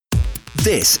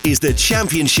This is the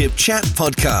Championship Chat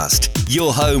Podcast,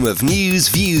 your home of news,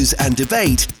 views and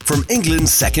debate from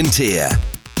England's second tier.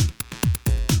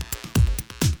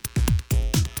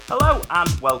 Hello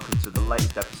and welcome to the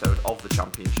latest episode of the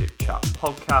Championship Chat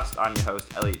Podcast. I'm your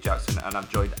host, Elliot Jackson, and I'm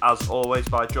joined as always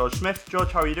by George Smith.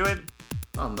 George, how are you doing?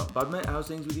 I'm not bad, mate. How's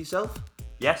things with yourself?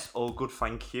 Yes, all good,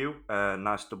 thank you.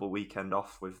 Nice double weekend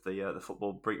off with the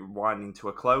football winding to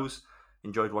a close.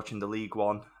 Enjoyed watching the League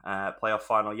One playoff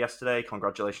final yesterday.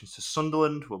 Congratulations to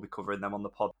Sunderland. We'll be covering them on the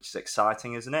pod, which is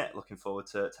exciting, isn't it? Looking forward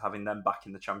to having them back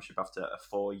in the Championship after a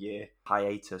 4-year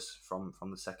hiatus from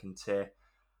the second tier.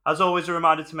 As always, a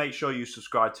reminder to make sure you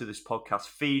subscribe to this podcast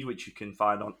feed, which you can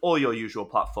find on all your usual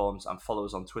platforms, and follow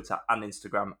us on Twitter and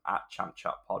Instagram at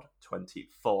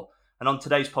ChampChatPod24. And on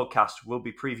today's podcast, we'll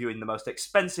be previewing the most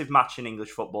expensive match in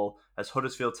English football as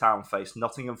Huddersfield Town face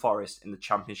Nottingham Forest in the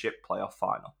Championship playoff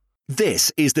final.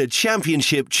 This is the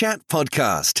Championship Chat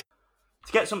Podcast.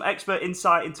 To get some expert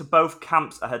insight into both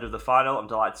camps ahead of the final, I'm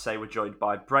delighted to say we're joined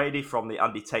by Brady from the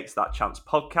Andy Takes That Chance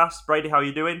podcast. Brady, how are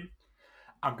you doing?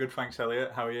 I'm good, thanks,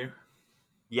 Elliot. How are you?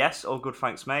 Yes, all good,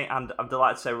 thanks, mate. And I'm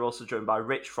delighted to say we're also joined by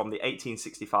Rich from the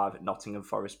 1865 Nottingham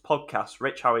Forest podcast.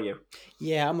 Rich, how are you?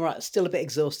 Yeah, I'm all right. Still a bit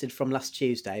exhausted from last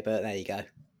Tuesday, but there you go.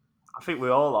 I think we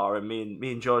all are, and me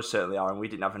and George certainly are, and we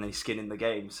didn't have any skin in the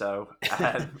game, so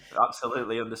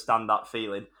absolutely understand that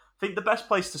feeling. I think the best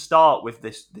place to start with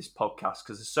this podcast,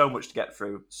 because there's so much to get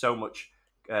through, so much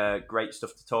great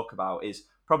stuff to talk about, is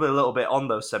probably a little bit on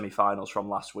those semi-finals from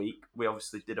last week. We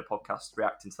obviously did a podcast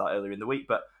reacting to that earlier in the week,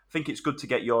 but I think it's good to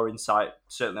get your insight,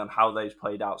 certainly on how they've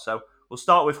played out. So we'll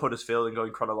start with Huddersfield and go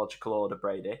in chronological order,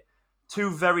 Brady. Two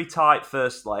very tight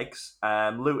first legs.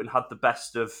 Luton had the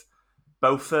best of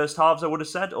both first halves, I would have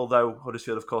said, although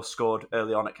Huddersfield, of course, scored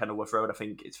early on at Kenilworth Road. I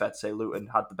think it's fair to say Luton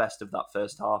had the best of that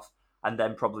first half, and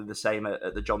then probably the same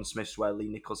at the John Smiths, where Lee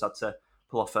Nichols had to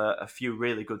pull off a few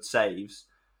really good saves.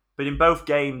 But in both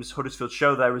games, Huddersfield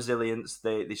showed their resilience.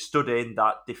 They stood in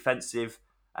that defensive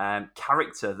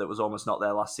character that was almost not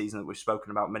there last season, that we've spoken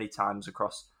about many times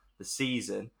across the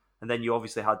season. And then you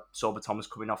obviously had Sorba Thomas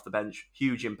coming off the bench,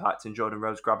 huge impact, and Jordan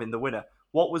Rhodes grabbing the winner.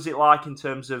 What was it like in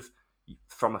terms of,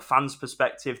 from a fan's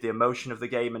perspective, the emotion of the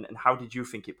game, and how did you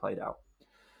think it played out?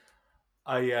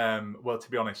 Well, to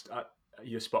be honest,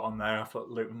 you're spot on there. I thought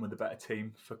Luton were the better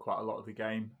team for quite a lot of the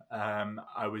game. I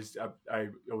always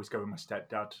go with my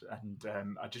stepdad,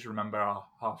 and I just remember our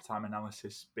halftime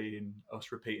analysis being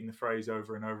us repeating the phrase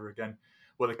over and over again.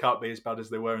 Well, they can't be as bad as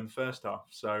they were in the first half.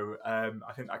 So I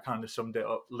think that kind of summed it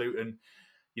up. Luton,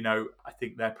 I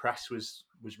think their press was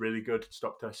really good.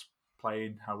 Stopped us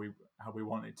playing how we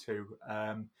wanted to.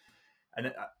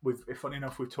 Funny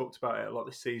enough, we've talked about it a lot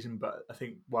this season, but I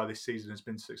think why this season has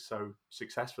been so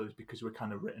successful is because we're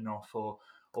kind of written off or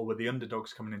we're the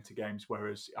underdogs coming into games,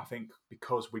 whereas I think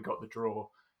because we got the draw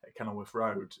at Kenilworth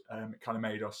Road, it kind of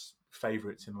made us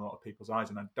favourites in a lot of people's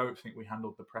eyes, and I don't think we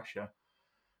handled the pressure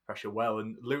well.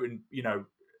 And Luton,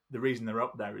 the reason they're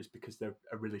up there is because they're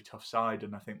a really tough side,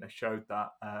 and I think they showed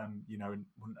that, and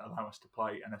wouldn't allow us to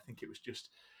play, and I think it was just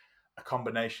a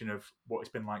combination of what it's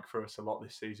been like for us a lot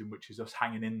this season, which is us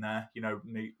hanging in there.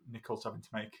 Nichols having to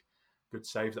make good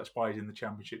saves. That's why he's in the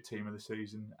Championship team of the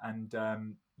season. And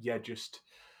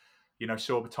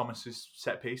Sorba Thomas's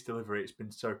set piece delivery. It's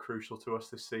been so crucial to us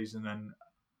this season. And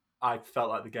I felt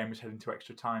like the game was heading to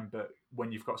extra time. But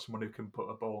when you've got someone who can put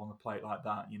a ball on the plate like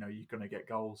that, you're going to get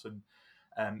goals.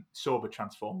 And Sorba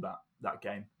transformed that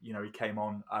game. He came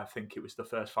on. I think it was the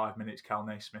first 5 minutes. Cal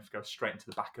Naismith goes straight into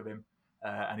the back of him.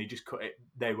 And he just cut it.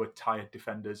 They were tired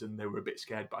defenders and they were a bit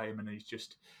scared by him. And he's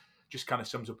just kind of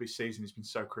sums up his season. He's been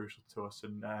so crucial to us.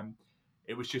 And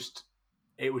it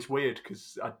was weird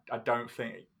because I don't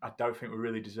think we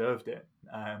really deserved it.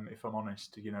 If I'm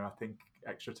honest, I think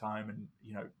extra time and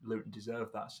Luton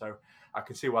deserved that. So I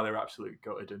can see why they're absolutely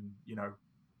gutted. And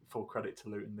full credit to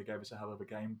Luton. They gave us a hell of a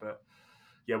game. But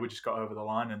yeah, we just got over the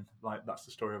line, and that's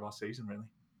the story of our season, really.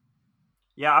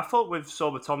 Yeah, I thought with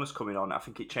Sorba Thomas coming on, I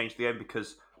think it changed the game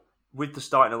because with the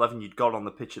starting 11 you'd got on the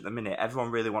pitch at the minute,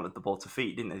 everyone really wanted the ball to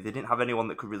feet, didn't they? They didn't have anyone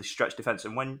that could really stretch defence.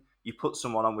 And when you put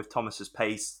someone on with Thomas's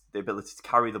pace, the ability to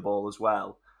carry the ball as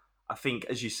well, I think,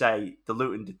 as you say, the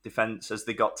Luton defence, as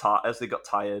they got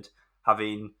tired,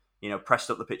 having pressed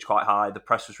up the pitch quite high, the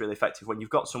press was really effective. When you've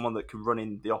got someone that can run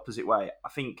in the opposite way, I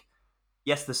think,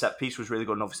 yes, the set piece was really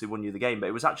good and obviously won you the game, but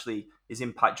it was actually his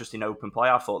impact just in open play,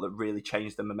 I thought, that really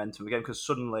changed the momentum of the game, because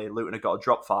suddenly Luton had got to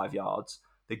drop 5 yards.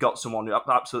 They got someone who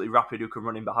absolutely rapid who could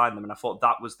run in behind them, and I thought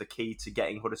that was the key to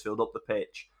getting Huddersfield up the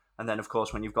pitch. And then, of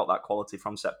course, when you've got that quality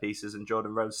from set pieces and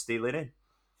Jordan Rhodes stealing in.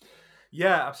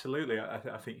 Yeah, absolutely. I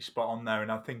think you're spot on there,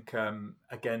 and I think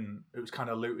again it was kind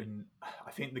of Luton.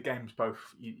 I think the games both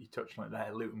you touched on it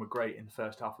there. Luton were great in the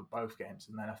first half of both games,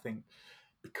 and then I think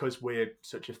because we're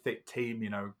such a thick team,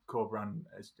 Corberan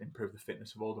has improved the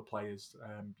fitness of all the players.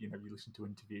 You listen to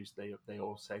interviews, they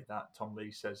all say that. Tom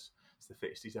Lee says it's the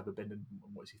fittest he's ever been, and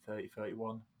what is he, 30,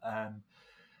 31?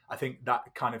 I think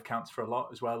that kind of counts for a lot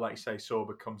as well. Like you say,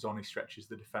 Sorba comes on, he stretches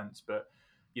the defence, but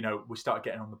we start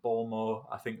getting on the ball more.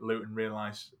 I think Luton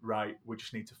realise, right, we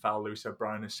just need to foul Lewis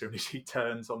O'Brien as soon as he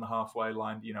turns on the halfway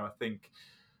line. I think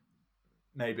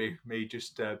maybe me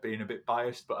just being a bit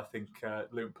biased, but I think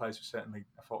Luton players were certainly.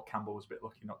 I thought Campbell was a bit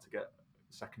lucky not to get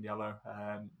the second yellow,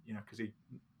 because he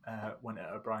went at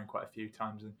O'Brien quite a few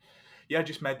times, and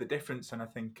just made the difference. And I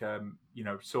think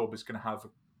Sorba's going to have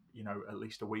at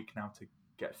least a week now to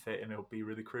get fit, and it'll be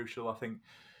really crucial. I think,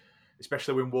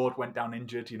 especially when Ward went down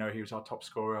injured. He was our top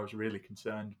scorer. I was really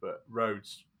concerned, but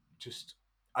Rhodes just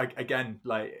I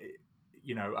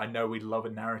know we love a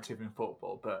narrative in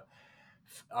football, but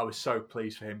I was so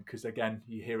pleased for him because, again,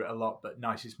 you hear it a lot, but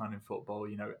nicest man in football.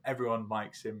 Everyone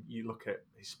likes him. You look at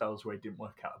his spells where he didn't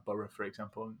work out at Borough, for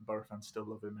example, and Borough fans still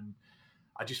love him. And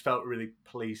I just felt really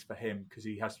pleased for him because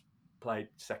he has played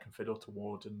second fiddle to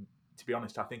Ward. And to be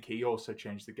honest, I think he also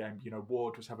changed the game.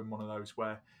 Ward was having one of those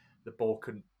where the ball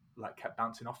kept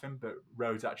bouncing off him, but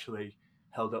Rhodes actually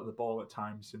held up the ball at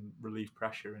times and relieved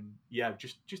pressure. And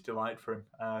just delight for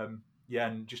him.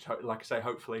 And just like I say,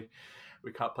 hopefully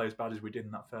we can't play as bad as we did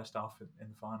in that first half in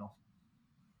the final.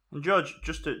 And George,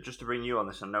 just to bring you on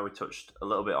this, I know we touched a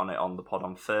little bit on it on the pod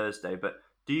on Thursday, but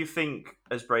do you think,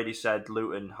 as Brady said,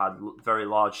 Luton had very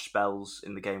large spells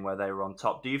in the game where they were on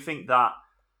top? Do you think that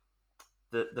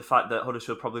the fact that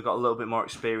Huddersfield probably got a little bit more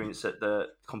experience at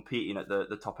competing at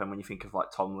the top end, when you think of like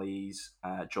Tom Lees,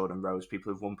 Jordan Rose,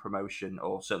 people who've won promotion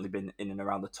or certainly been in and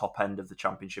around the top end of the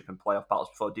Championship and playoff battles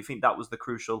before, do you think that was the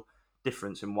crucial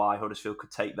difference in why Huddersfield could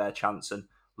take their chance and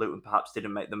Luton perhaps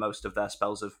didn't make the most of their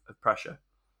spells of pressure?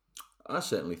 I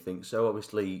certainly think so.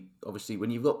 Obviously,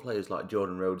 when you've got players like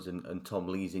Jordan Rhodes and Tom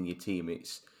Lees in your team,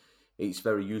 it's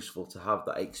very useful to have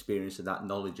that experience and that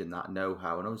knowledge and that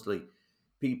know-how. And obviously,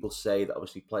 people say that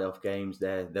obviously playoff games,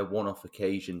 they're one-off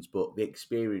occasions, but the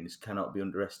experience cannot be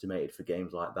underestimated for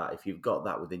games like that. If you've got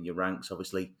that within your ranks,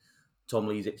 obviously, Tom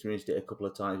Lees experienced it a couple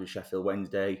of times with Sheffield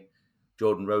Wednesday.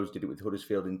 Jordan Rhodes did it with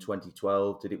Huddersfield in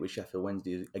 2012, did it with Sheffield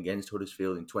Wednesday against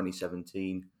Huddersfield in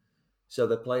 2017. So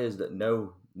they're players that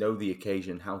know the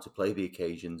occasion, how to play the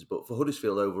occasions. But for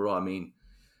Huddersfield overall, I mean,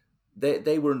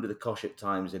 they were under the cosh at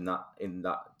times in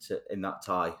that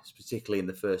tie, particularly in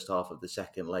the first half of the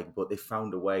second leg. But they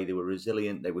found a way. They were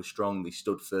resilient. They were strong. They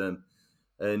stood firm.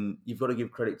 And you've got to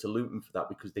give credit to Luton for that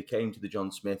because they came to the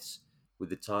John Smiths with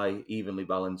the tie evenly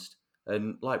balanced.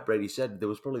 And like Brady said, there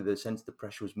was probably the sense the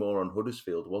pressure was more on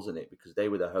Huddersfield, wasn't it? Because they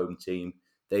were the home team.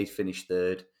 They'd finished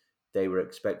third. They were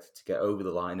expected to get over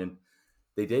the line. And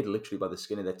they did, literally by the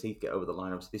skin of their teeth, get over the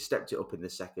line. Obviously, they stepped it up in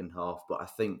the second half. But I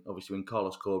think, obviously, when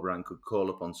Carlos Corberan could call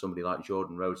upon somebody like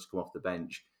Jordan Rhodes to come off the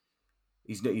bench,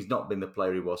 he's not been the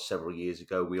player he was several years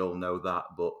ago. We all know that.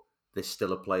 But there's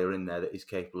still a player in there that is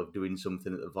capable of doing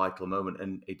something at the vital moment.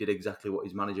 And he did exactly what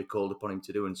his manager called upon him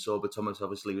to do. And Sorba Thomas,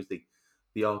 obviously, was the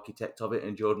architect of it,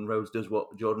 and Jordan Rhodes does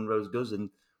what Jordan Rhodes does and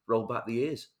roll back the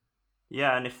ears.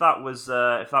 Yeah, and if that was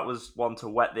one to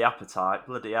whet the appetite,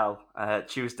 bloody hell!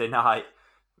 Tuesday night,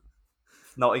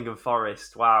 Nottingham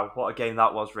Forest. Wow, what a game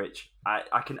that was, Rich.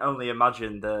 I can only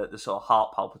imagine the sort of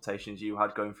heart palpitations you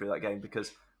had going through that game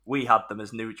because we had them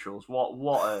as neutrals. What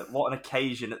an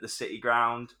occasion at the City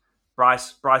Ground.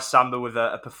 Bryce Samba with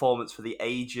a performance for the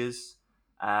ages.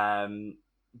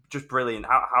 Just brilliant.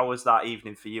 How was that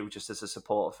evening for you, just as a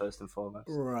supporter, first and foremost?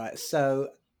 Right. So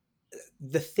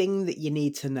the thing that you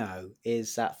need to know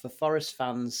is that for Forest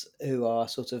fans who are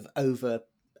sort of over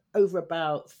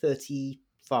about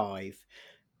 35,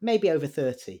 maybe over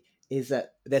 30, is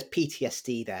that there's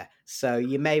PTSD there. So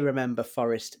you may remember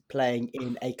Forest playing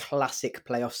in a classic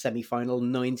playoff semi-final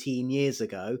 19 years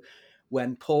ago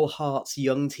when Paul Hart's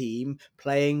young team,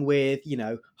 playing with,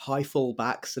 high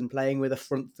fullbacks and playing with a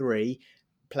front three,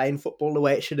 playing football the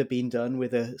way it should have been done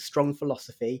with a strong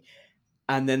philosophy.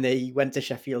 And then they went to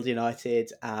Sheffield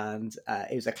United and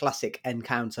it was a classic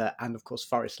encounter. And of course,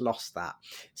 Forest lost that.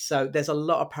 So there's a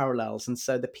lot of parallels. And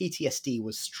so the PTSD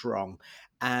was strong.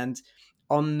 And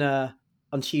on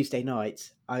Tuesday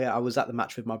night, I was at the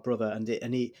match with my brother and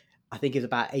he, I think it was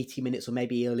about 80 minutes or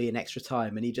maybe early in extra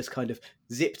time. And he just kind of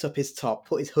zipped up his top,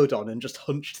 put his hood on and just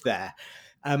hunched there.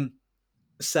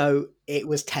 So it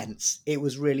was tense. It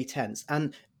was really tense.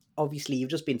 And obviously,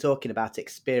 you've just been talking about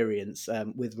experience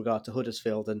with regard to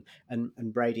Huddersfield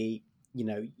and Brady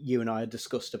you and I had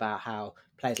discussed about how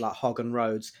players like Hogg and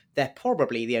Rhodes, they're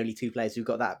probably the only two players who've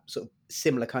got that sort of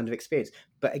similar kind of experience.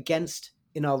 But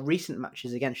in our recent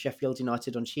matches against Sheffield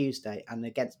United on Tuesday and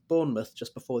against Bournemouth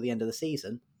just before the end of the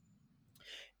season,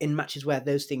 in matches where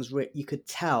those things you could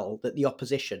tell that the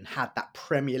opposition had that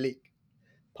Premier League,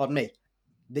 pardon me,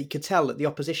 that you could tell that the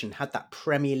opposition had that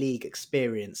Premier League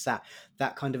experience,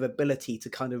 that kind of ability to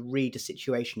kind of read a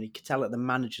situation. You could tell that the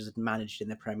managers had managed in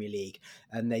the Premier League,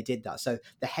 and they did that. So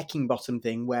the Heckingbottom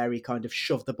thing, where he kind of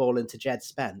shoved the ball into Jed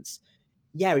Spence,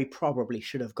 yeah, he probably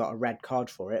should have got a red card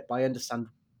for it. But I understand,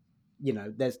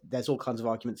 there's all kinds of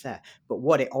arguments there. But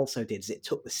what it also did is it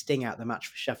took the sting out of the match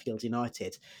for Sheffield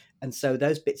United, and so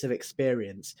those bits of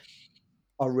experience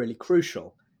are really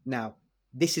crucial. Now,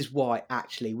 this is why,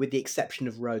 actually, with the exception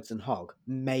of Rhodes and Hogg,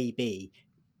 maybe,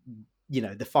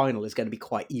 the final is going to be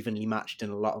quite evenly matched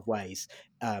in a lot of ways.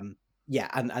 And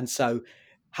so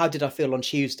how did I feel on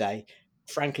Tuesday?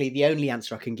 Frankly, the only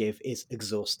answer I can give is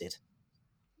exhausted.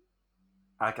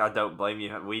 I don't blame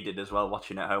you. We did as well,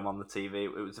 watching at home on the TV.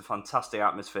 It was a fantastic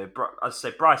atmosphere. As I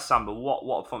say, Bryce Samba, what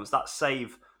a performance. That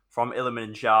save from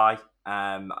Iliman Ndiaye,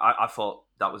 I thought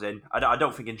that was in. I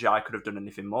don't think Ndiaye could have done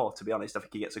anything more, to be honest. I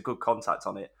think he gets a good contact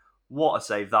on it. What a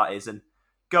save that is. And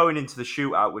going into the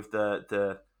shootout with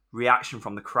the reaction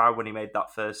from the crowd when he made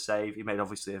that first save, he made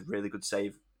obviously a really good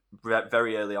save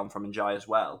very early on from Ndiaye as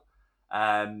well.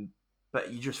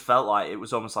 But you just felt like it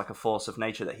was almost like a force of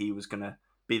nature that he was going to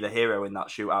be the hero in that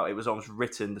shootout. It was almost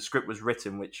written, the script was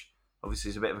written, which obviously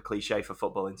is a bit of a cliche for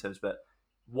football in terms, but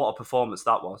what a performance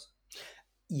that was.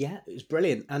 Yeah, it was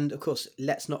brilliant. And of course,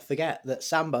 let's not forget that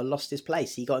Samba lost his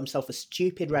place. He got himself a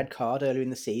stupid red card earlier in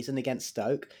the season against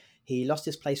Stoke. He lost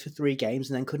his place for 3 games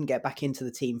and then couldn't get back into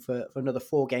the team for another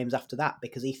 4 games after that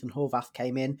because Ethan Horvath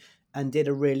came in and did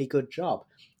a really good job.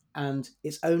 And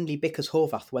it's only because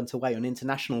Horvath went away on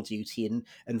international duty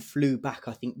and flew back,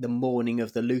 I think, the morning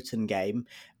of the Luton game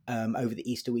over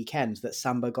the Easter weekend that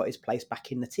Samba got his place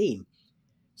back in the team.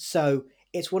 So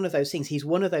it's one of those things. He's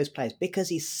one of those players, because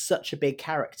he's such a big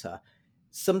character,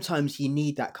 sometimes you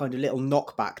need that kind of little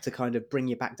knockback to kind of bring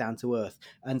you back down to earth.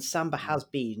 And Samba has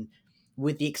been,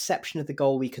 with the exception of the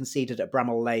goal we conceded at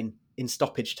Bramall Lane in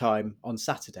stoppage time on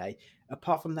Saturday,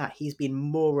 apart from that, he's been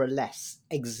more or less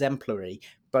exemplary,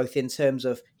 both in terms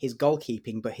of his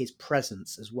goalkeeping, but his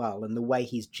presence as well, and the way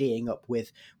he's geeing up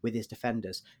with his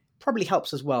defenders. Probably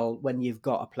helps as well when you've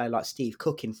got a player like Steve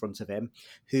Cook in front of him,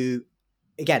 who,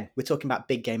 again, we're talking about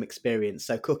big game experience.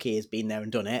 So Cookie has been there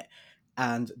and done it.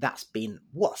 And that's been,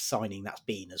 what a signing that's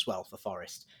been as well for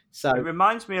Forest. So it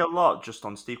reminds me a lot, just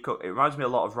on Steve Cook, it reminds me a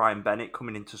lot of Ryan Bennett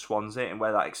coming into Swansea, and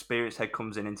where that experienced head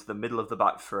comes into the middle of the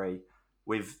back three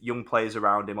with young players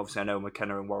around him. Obviously, I know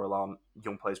McKenna and Worrell aren't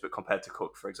young players, but compared to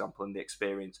Cook, for example, and the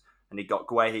experience, and he got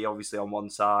Guehi obviously on one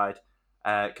side,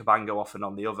 Cabango often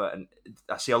on the other, and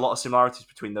I see a lot of similarities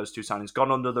between those two signings.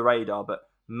 Gone under the radar, but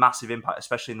massive impact,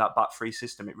 especially in that back three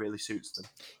system. It really suits them.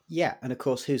 Yeah, and of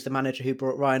course, who's the manager who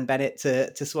brought Ryan Bennett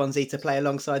to Swansea to play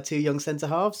alongside 2 young centre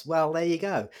halves? Well, there you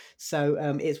go. So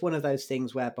it's one of those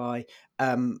things whereby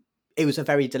it was a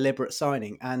very deliberate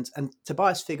signing, and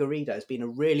Tobias Figueiredo has been a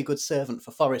really good servant for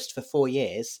Forest for 4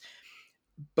 years,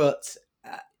 but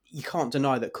you can't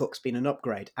deny that Cook's been an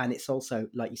upgrade, and it's also,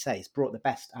 like you say, it's brought the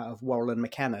best out of Worrell and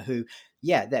McKenna, who,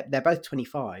 yeah, they're both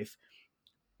 25,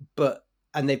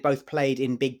 and they've both played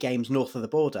in big games north of the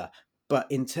border. But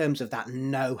in terms of that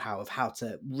know-how of how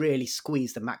to really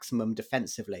squeeze the maximum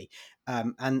defensively,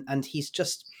 and he's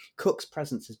just, Cook's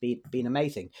presence has been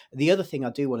amazing. The other thing I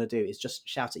do want to do is just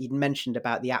shout out. You mentioned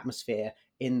about the atmosphere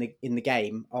in the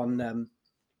game on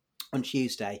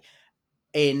Tuesday.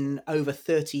 In over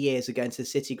 30 years of going to the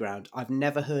City Ground, I've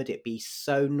never heard it be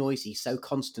so noisy so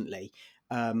constantly.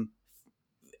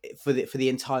 For the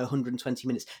entire 120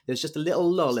 minutes. There's just a little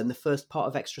lull in the first part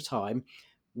of extra time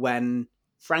when,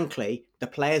 frankly, the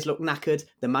players look knackered,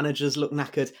 the managers look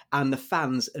knackered, and the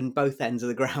fans in both ends of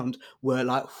the ground were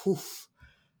like, whoof.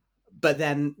 But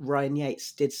then Ryan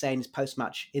Yates did say in his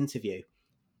post-match interview,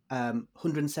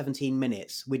 117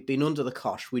 minutes, we'd been under the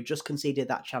cosh, we'd just conceded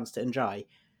that chance to Ndiaye,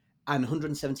 and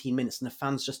 117 minutes, and the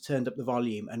fans just turned up the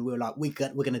volume, and we were like, we're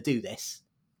going to do this.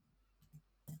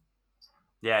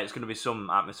 Yeah, it's going to be some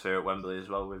atmosphere at Wembley as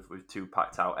well with 2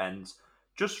 packed out ends.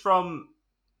 Just from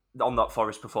on that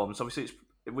Forest performance, obviously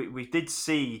we did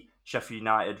see Sheffield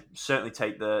United certainly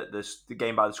take the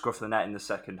game by the scruff of the net in the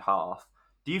second half.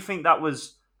 Do you think that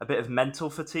was a bit of mental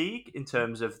fatigue in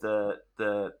terms of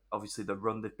the obviously the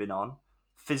run they've been on,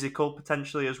 physical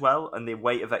potentially as well, and the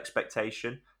weight of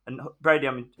expectation? And Brady,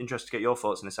 I'm interested to get your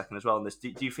thoughts in a second as well on this.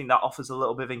 Do you think that offers a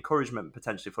little bit of encouragement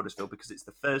potentially for Huddersfield, because it's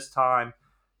the first time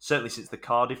certainly since the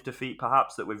Cardiff defeat,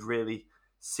 perhaps, that we've really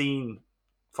seen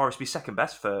Forest be second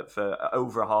best for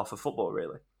over a half of football,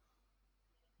 really.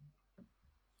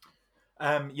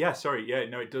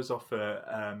 It does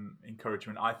offer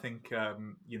encouragement. I think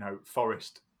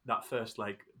Forest, that first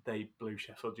leg, they blew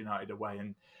Sheffield United away,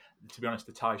 and to be honest,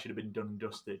 the tie should have been done and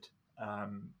dusted.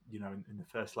 In the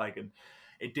first leg, and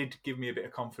it did give me a bit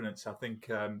of confidence. I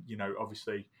think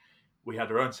obviously we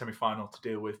had our own semi-final to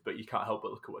deal with, but you can't help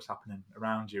but look at what's happening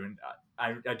around you. And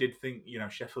I did think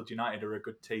Sheffield United are a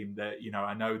good team. That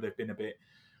I know they've been a bit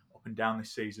up and down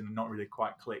this season and not really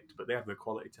quite clicked, but they have the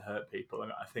quality to hurt people.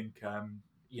 And I think,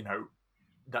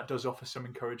 that does offer some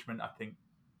encouragement. I think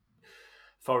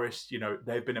Forest,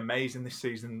 they've been amazing this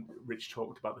season. Rich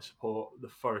talked about the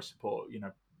Forest support.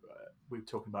 We were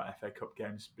talking about FA Cup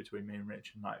games between me and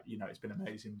Rich, and it's been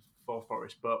amazing for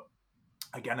Forest. But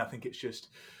again, I think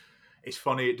it's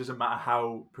funny. It doesn't matter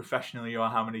how professional you are,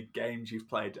 how many games you've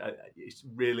played. It's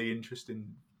really interesting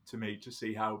to me to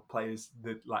see how players,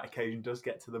 the occasion does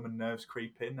get to them and nerves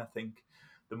creep in. I think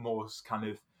the more's kind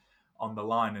of on the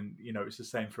line, and it's the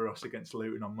same for us against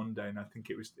Luton on Monday, and I think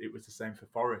it was the same for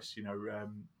Forest.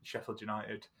 Sheffield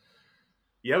United,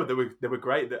 they were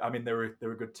great. I mean, they're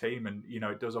a good team, and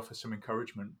it does offer some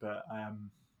encouragement. But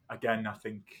again, I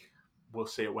think we'll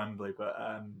see at Wembley. But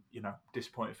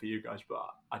disappointed for you guys, but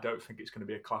I don't think it's going to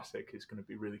be a classic. It's going to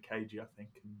be really cagey, I think,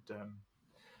 and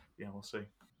we'll see.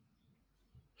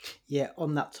 Yeah,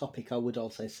 on that topic, I would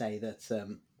also say that,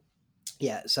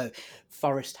 so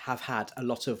Forest have had a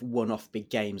lot of one-off big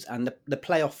games, and the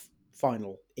playoff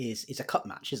final is a cup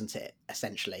match, isn't it,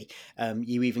 essentially?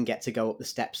 You even get to go up the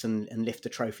steps and lift a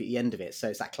trophy at the end of it. So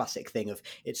it's that classic thing of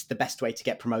it's the best way to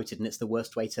get promoted and it's the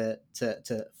worst way to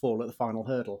fall at the final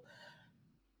hurdle.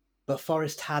 But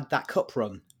Forest had that cup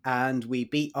run, and we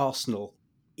beat Arsenal.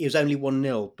 It was only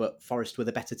 1-0, but Forest were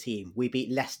the better team. We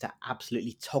beat Leicester,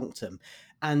 absolutely tonked them.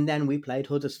 And then we played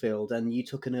Huddersfield, and you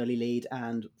took an early lead,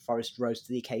 and Forest rose to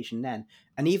the occasion then.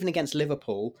 And even against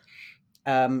Liverpool,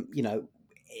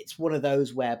 it's one of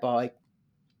those whereby,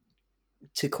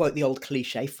 to quote the old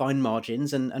cliche, fine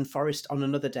margins, and Forest on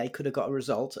another day could have got a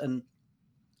result, and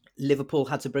Liverpool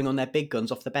had to bring on their big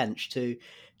guns off the bench to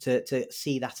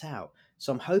see that out.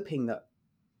 So I'm hoping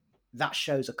that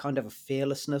shows a kind of a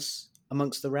fearlessness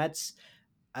amongst the Reds,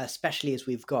 especially as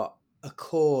we've got a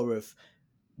core of...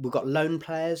 We've got loan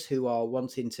players who are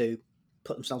wanting to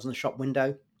put themselves in the shop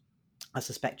window. I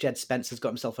suspect Jed Spencer's got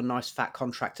himself a nice fat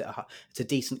contract at a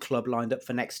decent club lined up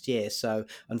for next year. So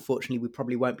unfortunately, we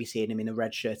probably won't be seeing him in a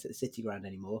red shirt at the City Ground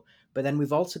anymore. But then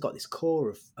we've also got this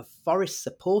core of Forest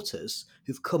supporters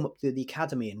who've come up through the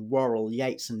academy in Worrell,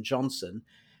 Yates and Johnson,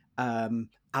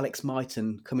 Alex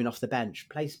Myton coming off the bench,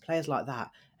 players like that.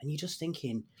 And you're just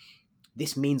thinking...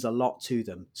 This means a lot to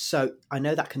them. So I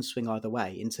know that can swing either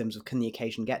way in terms of can the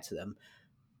occasion get to them,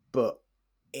 but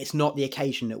it's not the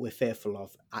occasion that we're fearful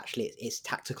of. Actually, it's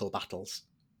tactical battles.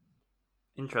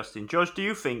 Interesting. George, do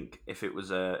you think if it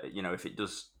was if it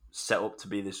does set up to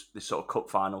be this sort of cup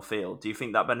final field, do you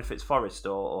think that benefits Forest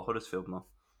or Huddersfield more?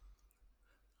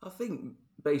 I think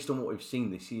based on what we've seen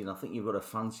this season, I think you've got to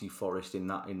fancy Forest in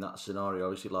that scenario.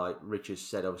 Obviously, like Richard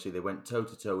said, they went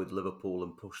toe-to-toe with Liverpool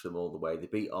and pushed them all the way. They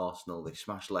beat Arsenal, they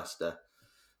smashed Leicester.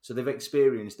 So they've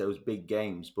experienced those big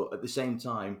games. But at the same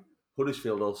time,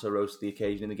 Huddersfield also rose to the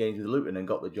occasion in the games with Luton and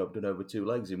got the job done over 2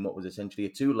 legs in what was essentially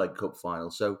a 2-leg cup final.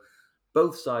 So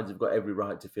both sides have got every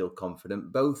right to feel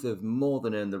confident. Both have more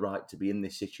than earned the right to be in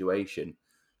this situation.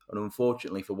 And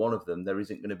unfortunately for one of them, there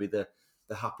isn't going to be the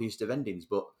happiest of endings.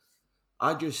 But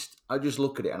I just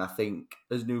look at it and I think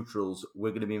as neutrals,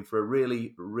 we're going to be in for a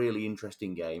really, really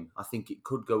interesting game. I think it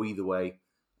could go either way.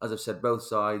 As I've said, both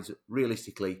sides,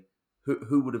 realistically,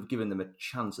 who would have given them a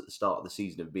chance at the start of the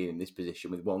season of being in this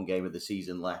position with 1 game of the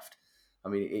season left? I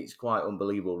mean, it's quite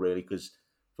unbelievable, really, because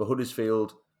for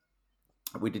Huddersfield,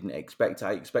 I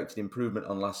expected improvement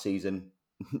on last season.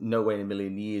 No way in a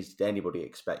million years did anybody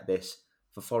expect this.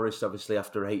 For Forest, obviously,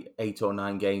 after 8 or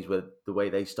 9 games with the way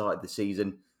they started the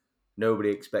season, nobody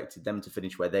expected them to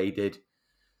finish where they did.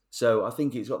 So I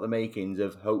think it's got the makings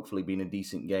of hopefully being a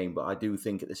decent game, but I do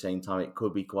think at the same time it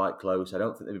could be quite close. I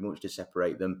don't think there'll be much to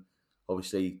separate them.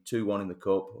 Obviously, 2-1 in the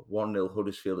Cup, 1-0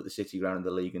 Huddersfield at the City Ground in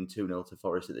the League, and 2-0 to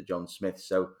Forest at the John Smith.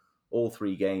 So all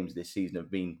 3 games this season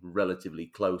have been relatively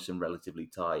close and relatively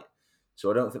tight.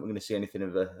 So I don't think we're going to see anything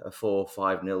of a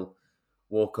 4-5-0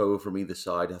 walkover from either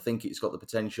side. I think it's got the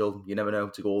potential, you never know,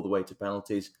 to go all the way to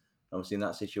penalties. Obviously, in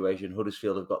that situation,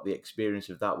 Huddersfield have got the experience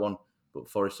of that one, but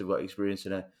Forest have got experience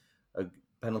in a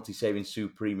penalty-saving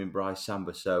supreme in Bryce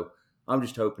Samba. So I'm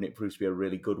just hoping it proves to be a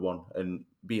really good one. And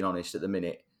being honest, at the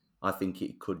minute, I think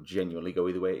it could genuinely go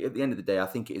either way. At the end of the day, I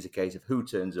think it is a case of who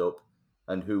turns up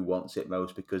and who wants it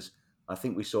most, because I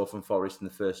think we saw from Forest in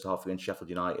the first half against Sheffield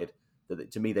United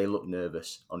that, to me, they looked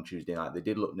nervous on Tuesday night. They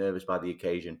did look nervous by the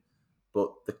occasion,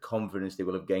 but the confidence they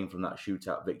will have gained from that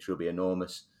shootout victory will be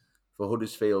enormous. For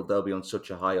Huddersfield, they'll be on such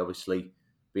a high, obviously,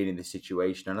 being in this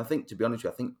situation. And I think, to be honest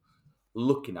with you, I think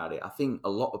looking at it, I think a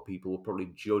lot of people will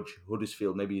probably judge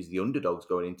Huddersfield maybe as the underdogs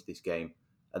going into this game.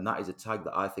 And that is a tag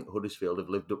that I think Huddersfield have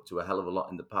lived up to a hell of a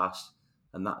lot in the past.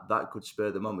 And that could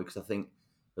spur them on, because I think,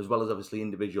 as well as obviously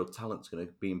individual talent's going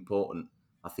to be important,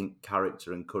 I think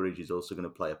character and courage is also going to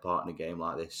play a part in a game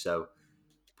like this. So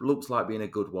it looks like being a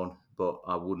good one, but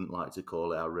I wouldn't like to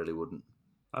call it. I really wouldn't.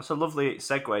 That's a lovely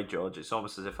segue, George. It's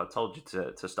almost as if I told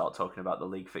you to start talking about the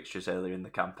league fixtures earlier in the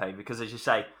campaign, because, as you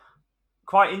say,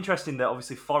 quite interesting that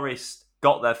obviously Forest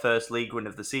got their first league win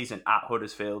of the season at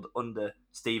Huddersfield under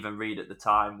Stephen Reid at the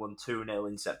time, won 2-0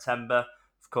 in September.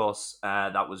 Of course,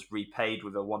 that was repaid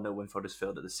with a 1-0 win for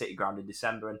Huddersfield at the City Ground in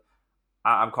December. And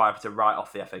I'm quite happy to write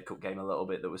off the FA Cup game a little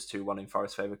bit that was 2-1 in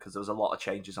Forest's favour, because there was a lot of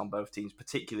changes on both teams,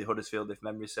 particularly Huddersfield, if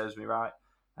memory serves me right.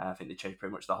 I think they changed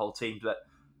pretty much the whole team. But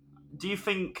do you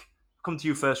think, come to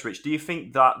you first, Rich, do you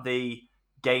think that the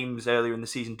games earlier in the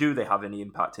season, do they have any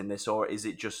impact in this, or is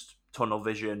it just tunnel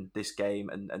vision, this game,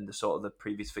 and the sort of the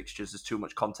previous fixtures? There's too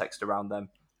much context around them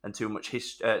and too much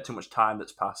time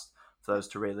that's passed for those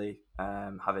to really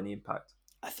have any impact?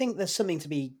 I think there's something to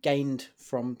be gained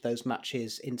from those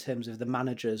matches in terms of the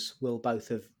managers will both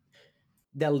have,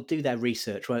 they'll do their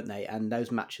research, won't they? And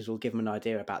those matches will give them an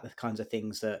idea about the kinds of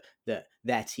things that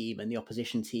their team and the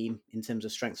opposition team, in terms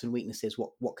of strengths and weaknesses,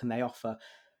 what can they offer.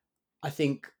 I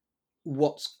think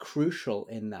what's crucial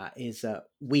in that is that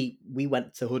we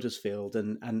went to Huddersfield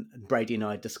and Brady and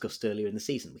I discussed earlier in the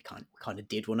season. We kind of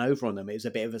did one over on them. It was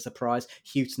a bit of a surprise.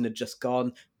 Houghton had just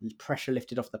gone, pressure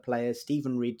lifted off the players.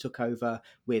 Stephen Reid took over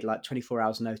with like 24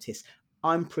 hours notice.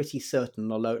 I'm pretty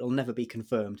certain, although it'll never be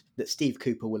confirmed, that Steve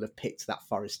Cooper will have picked that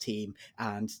Forest team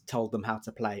and told them how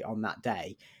to play on that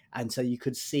day. And so you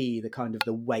could see the kind of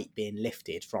the weight being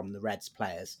lifted from the Reds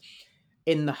players.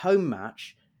 In the home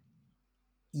match,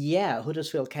 yeah,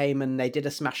 Huddersfield came and they did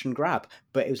a smash and grab,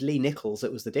 but it was Lee Nichols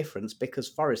that was the difference, because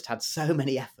Forest had so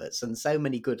many efforts and so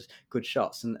many good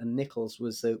shots, and Nichols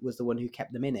was the one who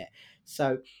kept them in it.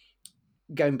 So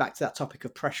going back to that topic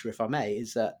of pressure, if I may,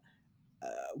 is that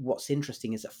what's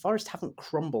interesting is that Forest haven't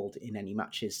crumbled in any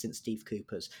matches since Steve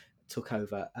Cooper's took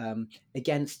over.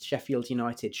 Against Sheffield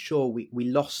United, sure, we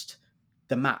lost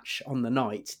the match on the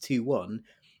night 2-1,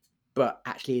 but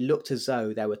actually it looked as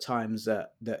though there were times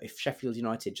that if Sheffield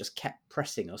United just kept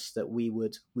pressing us, that we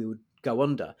would go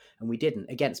under, and we didn't.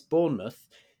 Against Bournemouth,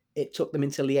 it took them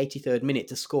until the 83rd minute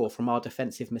to score from our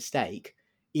defensive mistake,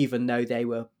 even though they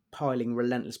were piling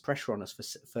relentless pressure on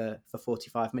us for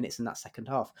 45 minutes in that second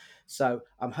half. So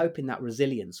I'm hoping that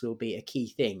resilience will be a key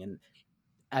thing.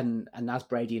 And as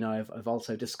Brady and I have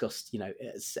also discussed,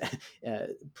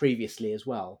 previously as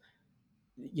well,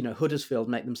 Huddersfield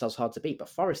make themselves hard to beat, but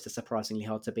Forest are surprisingly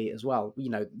hard to beat as well.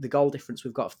 The goal difference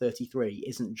we've got of 33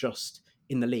 isn't just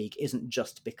in the league, isn't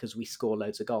just because we score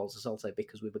loads of goals. It's also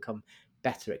because we've become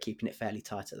better at keeping it fairly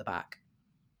tight at the back.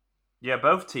 Yeah,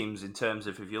 both teams, in terms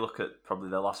of, if you look at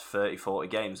probably their last 30, 40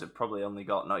 games, have probably only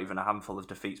got not even a handful of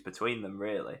defeats between them,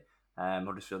 really.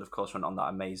 Huddersfield, of course, went on that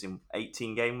amazing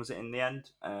 18 game, was it in the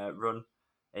end, run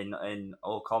in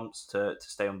all comps to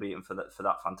stay unbeaten for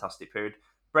that fantastic period.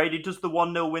 Brady, does the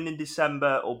 1-0 win in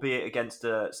December, albeit against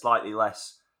a slightly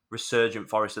less resurgent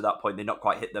Forest at that point, they not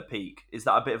quite hit their peak, is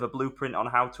that a bit of a blueprint on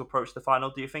how to approach the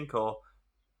final, do you think? Or,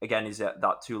 again, is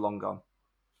that too long gone?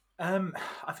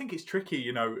 I think it's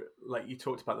tricky, like you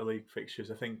talked about the league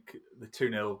fixtures. I think the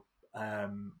 2-0,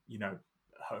 home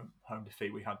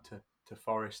defeat we had to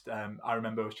Forest. I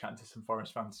remember I was chatting to some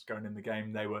Forest fans going in the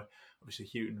game. They were, obviously,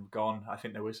 Houghton have gone. I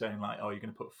think they were saying, like, oh, you're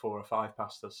going to put 4 or 5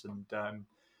 past us. And,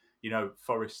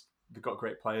 Forest, they've got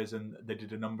great players and they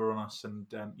did a number on us. And,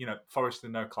 Forest are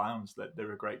no clowns.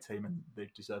 They're a great team and they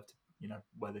deserve to,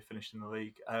 where they finished in the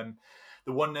league.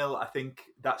 The 1-0, I think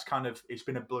that's it's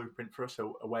been a blueprint for us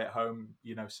away at home,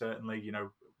 certainly,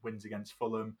 wins against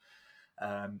Fulham,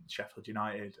 Sheffield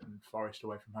United and Forest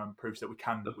away from home proves that we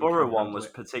can. The Borough one was a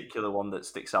particular one that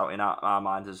sticks out in our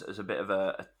minds as a bit of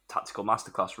a tactical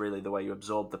masterclass, really, the way you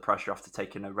absorb the pressure after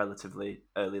taking a relatively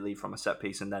early lead from a set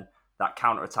piece and then that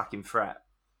counter-attacking threat.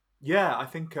 Yeah, I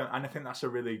think, and I think that's a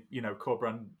really,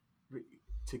 Corberán,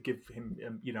 to give him,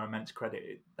 immense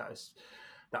credit.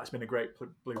 That's been a great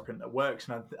blueprint that works.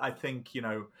 And I think,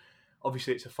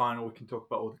 obviously it's a final. We can talk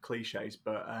about all the cliches,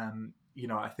 but,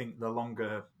 I think the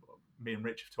longer me and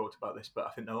Rich have talked about this, but I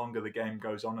think the longer the game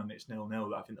goes on and it's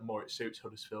 0-0, I think the more it suits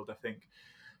Huddersfield. I think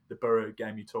the Borough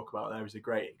game you talk about there is a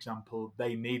great example.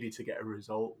 They needed to get a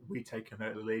result. We take an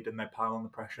early lead and they pile on the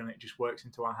pressure, and it just works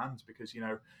into our hands because,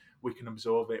 we can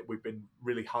absorb it. We've been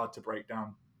really hard to break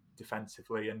down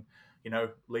defensively, and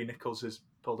Lee Nichols has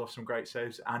pulled off some great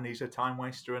saves, and he's a time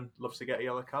waster and loves to get a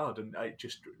yellow card, and it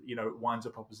just winds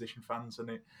up opposition fans and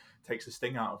it takes the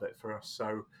sting out of it for us.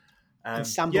 So and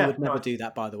Samba would never do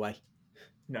that, by the way.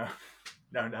 No,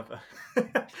 never.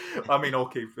 I mean, all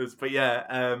keepers, but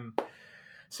yeah.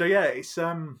 So yeah, it's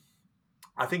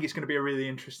I think it's going to be a really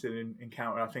interesting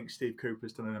encounter. I think Steve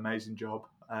Cooper's done an amazing job.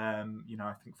 I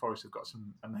think Forest have got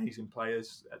some amazing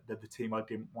players. They're the team I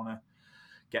didn't want to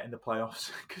get in the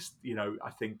playoffs because, I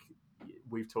think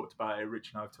we've talked about it,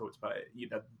 Rich and I have talked about it.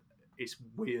 It's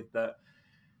weird that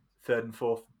third and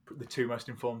fourth, the two most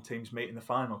informed teams meet in the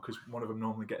final because one of them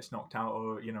normally gets knocked out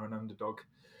or, an underdog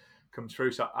comes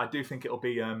through. So I do think it'll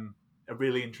be a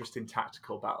really interesting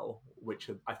tactical battle, which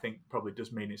I think probably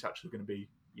does mean it's actually going to be,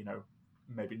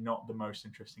 maybe not the most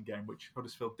interesting game, which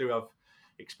Huddersfield do have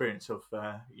experience of,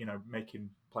 making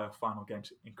playoff final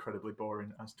games incredibly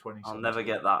boring as 20. I'll never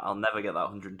get that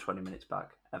 120 minutes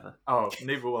back ever. Oh,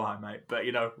 neither will I, mate. But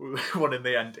one in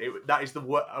the end. That is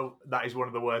one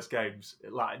of the worst games.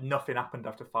 Like nothing happened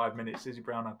after 5 minutes. Izzy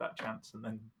Brown had that chance, and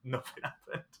then nothing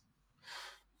happened.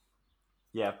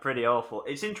 Yeah, pretty awful.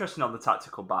 It's interesting on the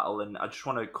tactical battle, and I just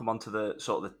want to come on to the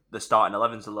sort of the starting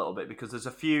 11s a little bit because there's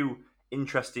a few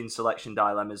interesting selection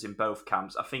dilemmas in both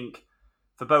camps. I think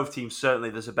for both teams, certainly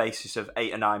there's a basis of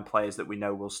 8 or 9 players that we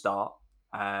know will start.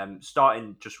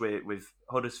 Starting just with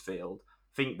Huddersfield,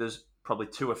 I think there's probably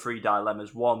 2 or 3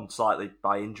 dilemmas. One slightly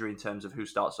by injury in terms of who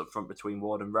starts up front between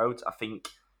Ward and Rhodes. I think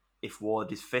if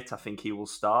Ward is fit, I think he will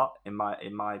start in my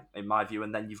view.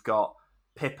 And then you've got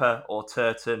Pippa or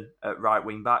Turton at right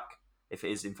wing back, if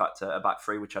it is in fact a back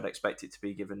three, which I'd expect it to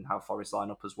be given how Forest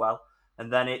line up as well.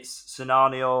 And then it's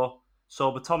Sinani or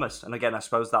Sorba Thomas. And again, I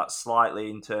suppose that's slightly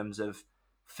in terms of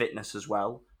fitness as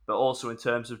well, but also in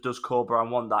terms of does Corberan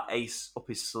want that ace up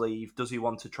his sleeve? Does he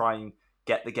want to try and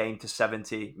get the game to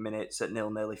 70 minutes at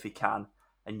 0-0 if he can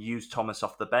and use Thomas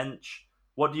off the bench?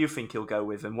 What do you think he'll go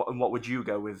with, and what would you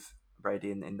go with,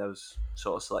 Brady, in those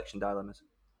sort of selection dilemmas?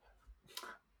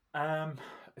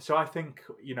 So I think,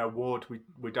 Ward,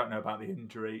 we don't know about the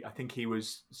injury. I think he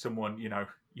was someone,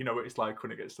 what it's like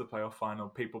when it gets to the playoff final.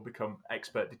 People become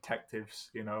expert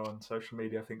detectives, on social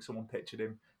media. I think someone pictured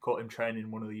him, caught him training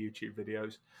in one of the YouTube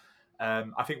videos.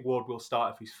 I think Ward will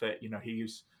start if he's fit.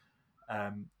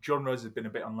 John Rose has been a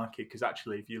bit unlucky because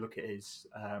actually, if you look at his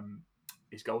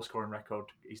goal scoring record,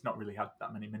 he's not really had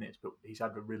that many minutes, but he's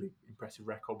had a really impressive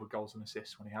record with goals and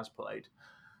assists when he has played.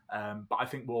 But I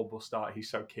think Ward will start. He's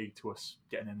so key to us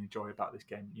getting any joy about this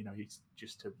game. He's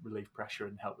just to relieve pressure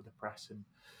and help with the press.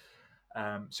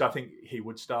 And so I think he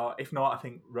would start. If not, I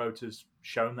think Rhodes has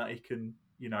shown that he can,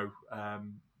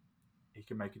 he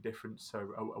can make a difference.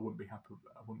 So I wouldn't be happy.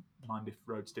 I wouldn't mind if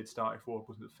Rhodes did start if Ward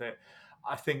wasn't fit.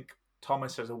 I think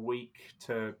Thomas has a week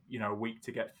to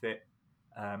get fit.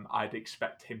 I'd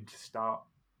expect him to start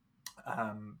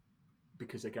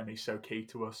because again he's so key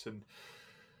to us. And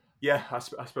yeah, I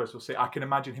suppose we'll see. I can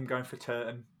imagine him going for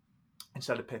Turton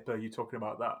instead of Pippa. You're talking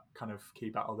about that kind of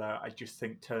key battle there. I just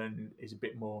think Turton is a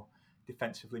bit more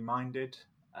defensively minded,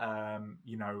 and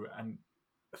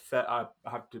I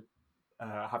have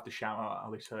to shout out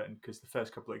Ali Turton because the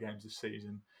first couple of games this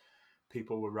season,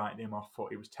 people were writing him off, thought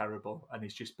he was terrible, and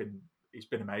he's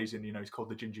been amazing. He's called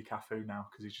the Ginger Cafu now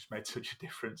because he's just made such a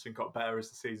difference and got better as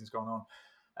the season's gone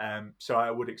on. So I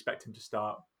would expect him to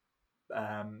start.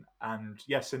 And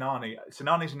yeah,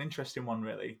 Sinani's an interesting one,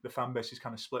 really. The fan base is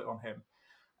kind of split on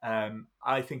him.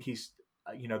 I think he's,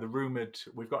 the rumoured,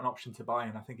 we've got an option to buy,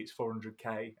 and I think it's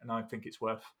 400k, and I think it's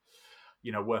worth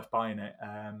buying it.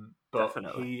 But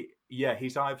definitely.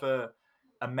 He's either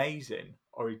amazing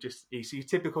or he's your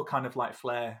typical kind of like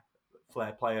flair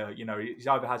player. He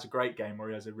either has a great game or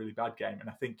he has a really bad game, and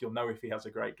I think you'll know if he has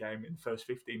a great game in the first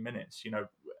 15 minutes.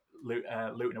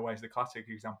 Luton away is the classic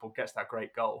example, gets that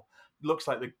great goal, looks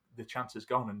like the chance is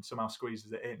gone and somehow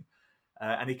squeezes it in,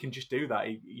 and he can just do that.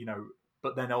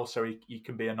 But then also he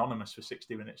can be anonymous for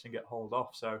 60 minutes and get hauled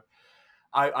off. So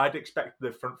I'd expect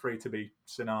the front three to be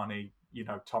Sinani,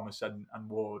 Thomas and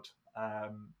Ward,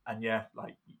 and yeah,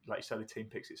 like you said, the team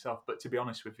picks itself. But to be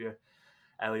honest with you,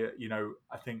 Elliot,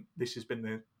 I think this has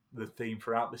been the theme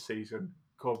throughout the season.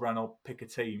 Corberan will pick a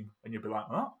team and you'll be like,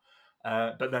 oh.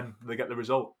 But then they get the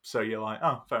result, so you're like,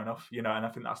 oh, fair enough, and I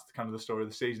think that's kind of the story of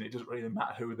the season. It doesn't really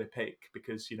matter who they pick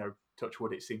because, touch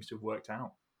wood, it seems to have worked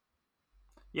out.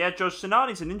 Yeah, George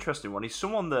Sinani's an interesting one. He's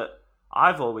someone that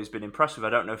I've always been impressed with. I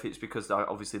don't know if it's because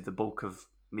obviously the bulk of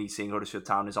me seeing Huddersfield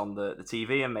Town is on the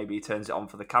TV, and maybe he turns it on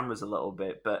for the cameras a little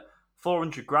bit. But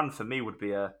 400 grand for me would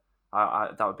be that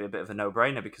would be a bit of a no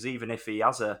brainer, because even if he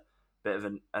has a bit of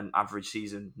an average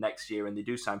season next year and they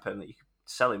do sign permanently, you could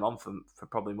sell him on for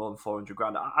probably more than 400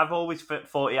 grand. I've always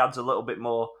thought he adds a little bit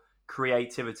more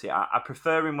creativity. I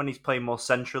prefer him when he's playing more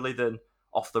centrally than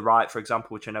off the right, for example,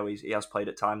 which I know he has played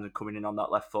at times and coming in on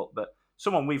that left foot. But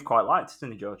someone we've quite liked,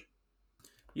 isn't he, George?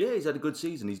 Yeah, he's had a good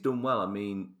season. He's done well. I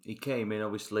mean, he came in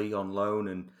obviously on loan,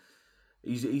 and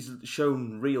he's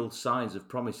shown real signs of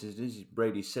promise. As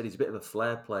Brady said, he's a bit of a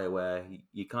flair player where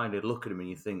you kind of look at him and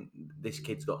you think this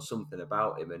kid's got something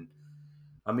about him. And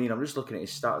I mean, I'm just looking at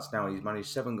his stats now. He's managed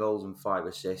 7 goals and 5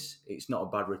 assists. It's not a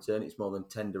bad return. It's more than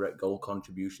 10 direct goal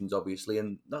contributions, obviously,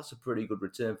 and that's a pretty good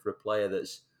return for a player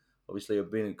that's obviously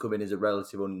come in as a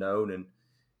relative unknown, and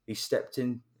he stepped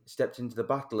into the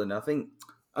battle. And I think,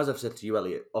 as I've said to you,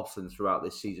 Elliot, often throughout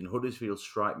this season, Huddersfield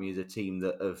strike me as a team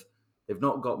that they've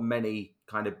not got many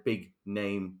kind of big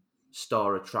name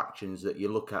star attractions that you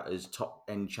look at as top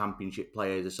end Championship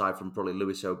players, aside from probably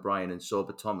Lewis O'Brien and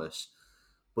Sorba Thomas.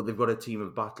 But they've got a team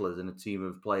of battlers and a team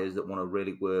of players that want to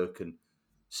really work. And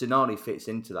Sinani fits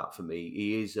into that for me.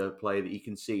 He is a player that you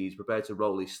can see he's prepared to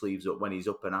roll his sleeves up when he's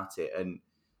up and at it. And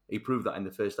he proved that in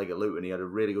the first leg at Luton. He had a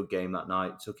really good game that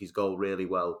night, took his goal really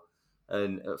well.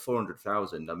 And at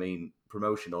 400,000, I mean,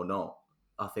 promotion or not,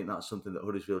 I think that's something that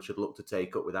Huddersfield should look to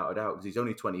take up without a doubt, because he's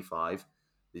only 25.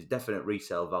 There's definite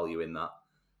resale value in that.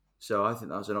 So I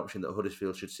think that's an option that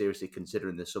Huddersfield should seriously consider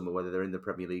in the summer, whether they're in the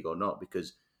Premier League or not,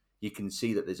 because you can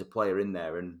see that there's a player in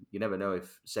there, and you never know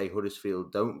if, say,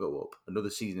 Huddersfield don't go up, another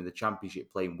season in the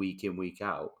Championship playing week in, week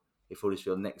out, if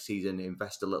Huddersfield next season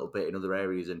invest a little bit in other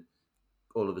areas and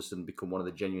all of a sudden become one of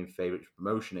the genuine favourites for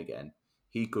promotion again,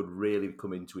 he could really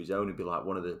come into his own and be like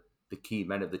one of the key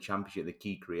men of the Championship, the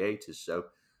key creators. So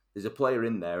there's a player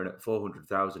in there, and at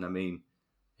 400,000, I mean,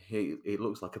 it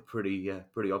looks like a pretty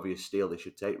obvious steal they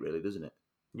should take, really, doesn't it?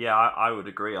 Yeah, I would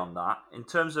agree on that. In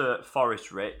terms of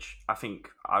Forest, Rich, I think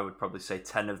I would probably say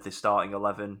 10 of the starting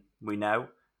 11 we know,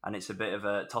 and it's a bit of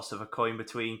a toss of a coin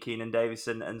between Keenan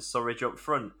Davison and Surridge up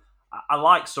front. I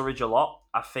like Surridge a lot.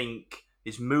 I think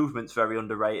his movement's very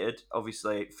underrated.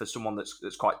 Obviously, for someone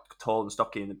that's quite tall and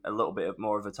stocky and a little bit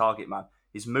more of a target man,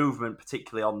 his movement,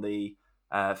 particularly on the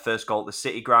first goal at the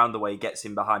City ground, the way he gets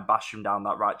in behind Basham down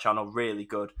that right channel, really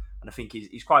good. And I think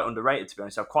he's quite underrated, to be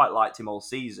honest. I've quite liked him all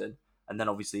season. And then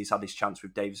obviously he's had his chance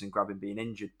with Davison grabbing being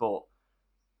injured. But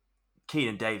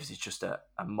Keenan Davis is just a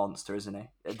monster, isn't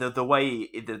he? The way,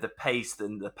 the pace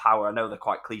and the power, I know they're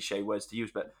quite cliche words to use,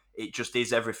 but it just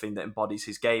is everything that embodies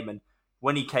his game. And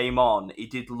when he came on, he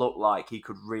did look like he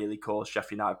could really cause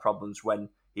Sheffield United problems when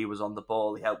he was on the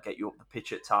ball. He helped get you up the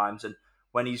pitch at times. And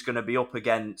when he's going to be up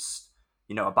against,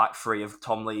 a back three of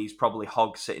Tom Lees, probably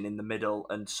Hogg sitting in the middle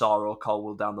and Sarr or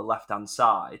Colwell down the left-hand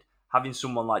side, having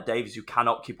someone like Davies who can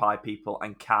occupy people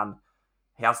and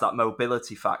he has that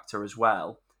mobility factor as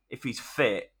well. If he's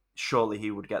fit, surely he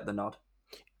would get the nod.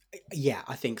 Yeah,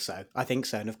 I think so.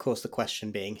 And of course, the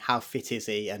question being, how fit is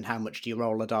he and how much do you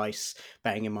roll a dice,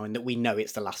 bearing in mind that we know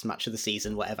it's the last match of the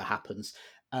season, whatever happens.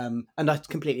 And I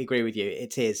completely agree with you.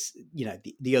 It is,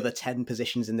 the other 10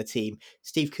 positions in the team.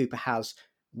 Steve Cooper has,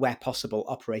 where possible,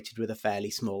 operated with a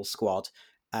fairly small squad.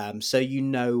 So you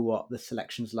know what the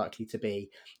selection's likely to be.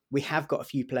 We have got a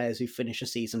few players who finish a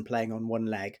season playing on one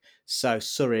leg. So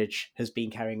Surridge has been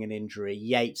carrying an injury.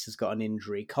 Yates has got an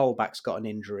injury. Colback's got an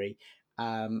injury.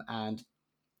 And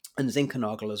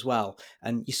Zinkernagel as well.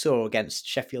 And you saw against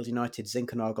Sheffield United,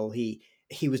 Zinkernagel,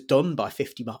 he was done by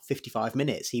 55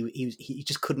 minutes. He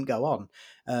just couldn't go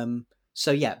on.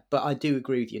 So yeah, but I do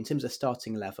agree with you. In terms of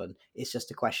starting 11, it's just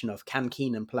a question of, can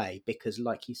Keenan play? Because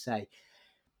like you say,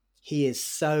 he is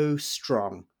so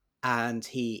strong and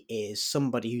he is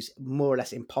somebody who's more or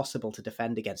less impossible to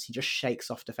defend against. He just shakes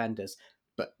off defenders.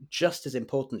 But just as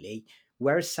importantly,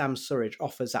 whereas Sam Surridge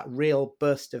offers that real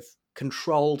burst of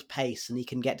controlled pace and he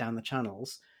can get down the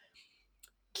channels,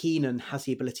 Keenan has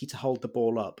the ability to hold the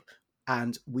ball up.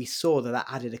 And we saw that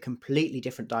added a completely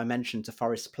different dimension to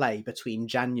Forest's play between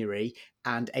January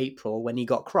and April when he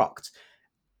got crocked.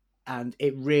 And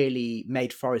it really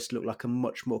made Forest look like a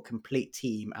much more complete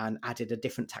team and added a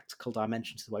different tactical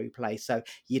dimension to the way we play. So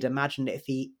you'd imagine that if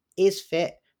he is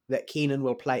fit, that Keenan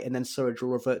will play and then Surridge will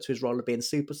revert to his role of being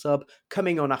super sub,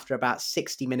 coming on after about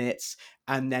 60 minutes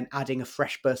and then adding a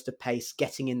fresh burst of pace,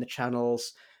 getting in the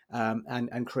channels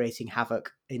and creating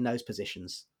havoc in those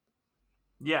positions.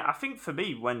 Yeah, I think for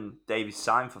me, when Davies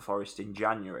signed for Forest in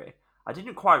January, I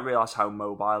didn't quite realise how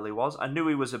mobile he was. I knew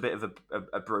he was a bit of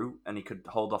a brute and he could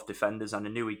hold off defenders, and I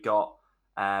knew he got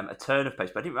a turn of pace,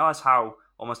 but I didn't realise how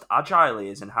almost agile he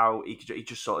is and how he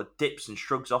just sort of dips and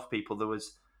shrugs off people. There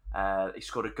was he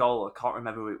scored a goal. I can't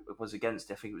remember who it was against.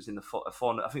 I think it was in the 4. I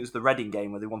think it was the Reading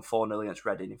game where they won 4-0 against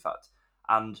Reading, in fact.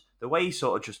 And the way he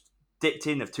sort of just dipped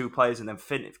in of two players and then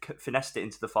finessed it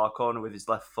into the far corner with his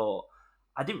left foot.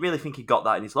 I didn't really think he got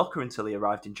that in his locker until he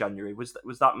arrived in January. Was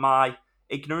that my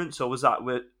ignorance, or was that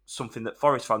something that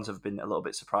Forest fans have been a little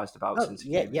bit surprised about since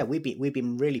he came in? We've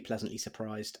been really pleasantly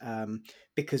surprised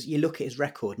because you look at his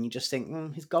record and you just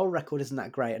think his goal record isn't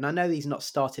that great. And I know he's not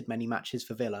started many matches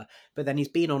for Villa, but then he's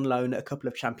been on loan at a couple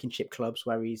of Championship clubs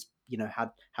where he's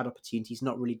had opportunities,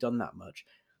 not really done that much.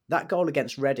 That goal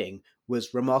against Reading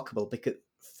was remarkable because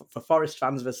for Forest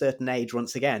fans of a certain age,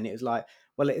 once again, it was like,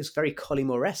 well, it was very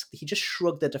Collymore-esque. He just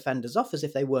shrugged the defenders off as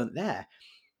if they weren't there.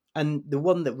 And the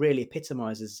one that really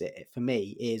epitomises it for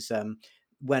me is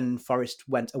when Forest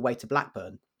went away to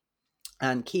Blackburn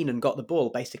and Keenan got the ball,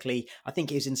 basically, I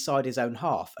think it was inside his own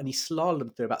half, and he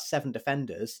slalomed through about 7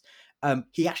 defenders.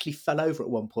 He actually fell over at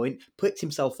one point, picked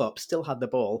himself up, still had the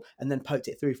ball, and then poked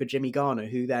it through for Jimmy Garner,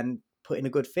 who then put in a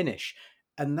good finish.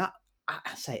 And that,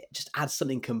 I say, it just adds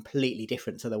something completely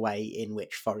different to the way in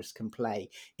which Forest can play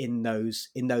in those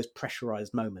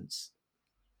pressurised moments.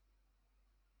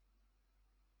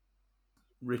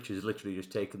 Rich has literally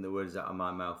just taken the words out of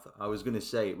my mouth. I was going to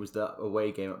say it was that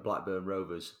away game at Blackburn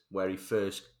Rovers where he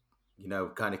first,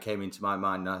 kind of came into my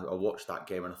mind. And I watched that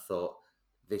game and I thought,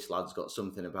 this lad's got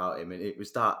something about him. And it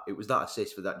was that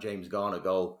assist for that James Garner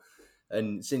goal.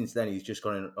 And since then, he's just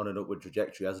gone on an upward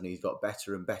trajectory, hasn't he? He's got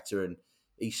better and better. And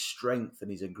his strength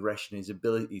and his aggression, his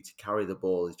ability to carry the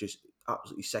ball is just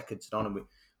absolutely second to none.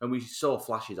 And we saw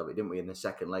flashes of it, didn't we, in the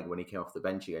second leg when he came off the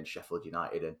bench against Sheffield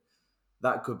United. And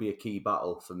that could be a key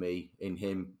battle for me in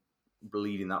him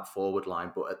leading that forward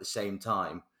line. But at the same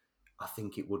time, I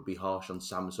think it would be harsh on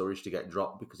Sam Surridge to get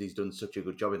dropped because he's done such a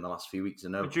good job in the last few weeks.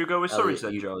 Would you go with Surridge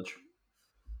then, George?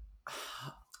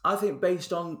 I think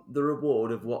based on the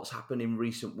reward of what's happened in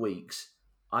recent weeks,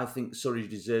 I think Surridge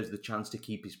deserves the chance to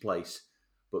keep his place.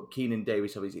 But Keenan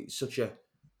Davis, obviously, it's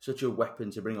such a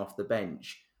weapon to bring off the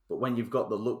bench. But when you've got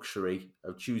the luxury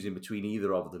of choosing between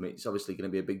either of them, it's obviously going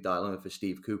to be a big dilemma for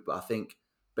Steve Cooper. I think,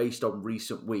 based on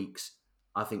recent weeks,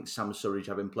 I think Sam Surridge,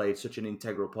 having played such an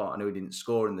integral part, I know he didn't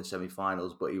score in the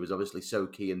semi-finals, but he was obviously so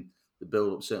key in the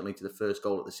build-up, certainly to the first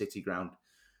goal at the City Ground.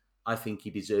 I think he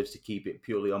deserves to keep it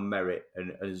purely on merit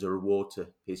and as a reward to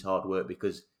his hard work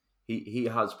because he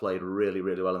has played really,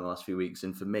 really well in the last few weeks.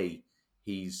 And for me,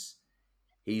 he's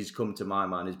come to my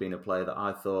mind as being a player that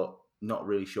I thought, not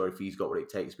really sure if he's got what it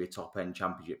takes to be a top-end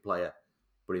Championship player.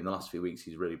 But in the last few weeks,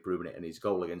 he's really proven it. And his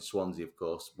goal against Swansea, of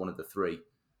course, one of the 3.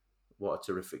 What a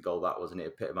terrific goal that was, and it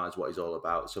epitomised what he's all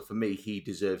about. So for me, he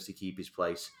deserves to keep his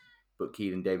place. But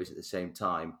Keenan Davis, at the same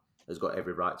time, has got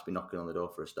every right to be knocking on the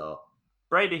door for a start.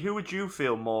 Brady, who would you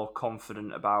feel more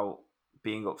confident about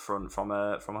being up front from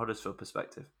a Huddersfield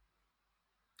perspective?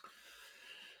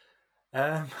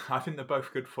 I think they're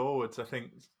both good forwards. I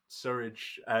think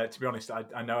Surridge, to be honest,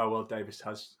 I know how well Davis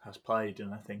has played,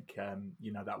 and I think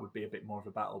that would be a bit more of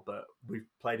a battle. But we've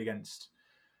played against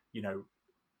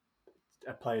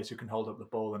players who can hold up the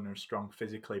ball and are strong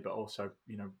physically, but also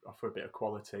offer a bit of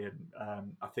quality.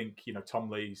 And I think Tom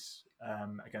Lees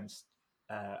against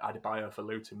Adebayo for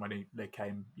Luton when they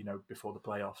came before the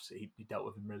playoffs, he dealt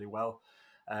with him really well.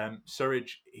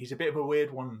 Surridge, he's a bit of a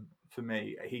weird one for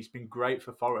me. He's been great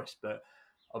for Forest, but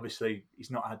obviously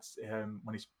he's not had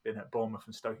when he's been at Bournemouth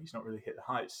and Stoke, he's not really hit the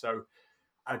heights. So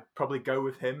I'd probably go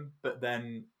with him. But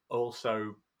then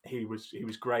also he was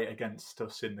great against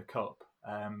us in the cup.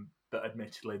 But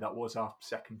admittedly, that was our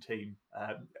second team.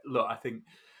 Look, I think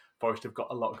Forest have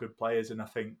got a lot of good players, and I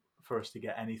think for us to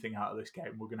get anything out of this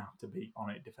game, we're going to have to be on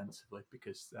it defensively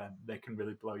because they can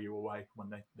really blow you away when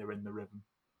they're in the rhythm.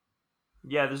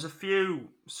 Yeah, there's a few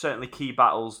certainly key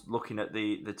battles looking at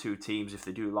the two teams if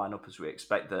they do line up as we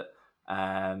expect that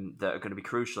are going to be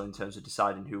crucial in terms of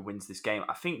deciding who wins this game.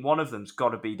 I think one of them's got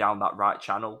to be down that right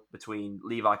channel between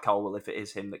Levi Colwill, if it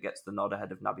is him that gets the nod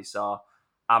ahead of Naby Sarr,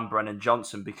 and Brennan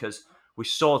Johnson, because we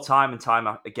saw time and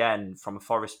time again from a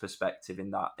Forest perspective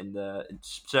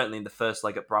certainly in the first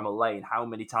leg at Bramall Lane, how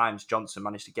many times Johnson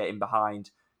managed to get in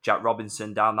behind Jack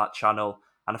Robinson down that channel.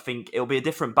 And I think it'll be a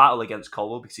different battle against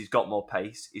Colwill because he's got more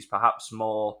pace. He's perhaps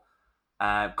more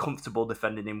comfortable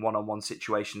defending in one-on-one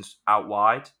situations out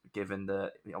wide, given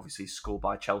that obviously he's schooled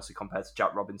by Chelsea compared to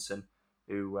Jack Robinson,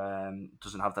 who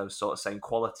doesn't have those sort of same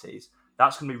qualities.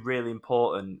 That's going to be really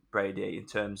important, Brady, in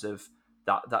terms of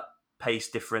that pace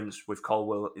difference with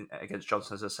Colwill against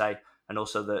Johnson, as I say, and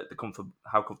also the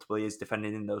how comfortable he is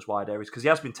defending in those wide areas, because he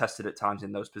has been tested at times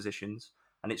in those positions,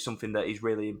 and it's something that he's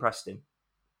really impressed in.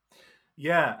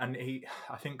 Yeah, and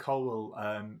I think Colwell,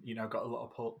 got a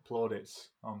lot of plaudits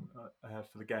on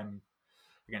for the game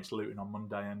against Luton on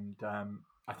Monday, and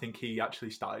I think he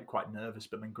actually started quite nervous,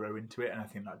 but then grew into it, and I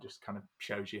think that just kind of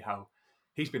shows you how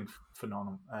he's been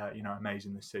phenomenal,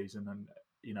 amazing this season, and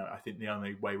I think the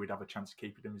only way we'd have a chance of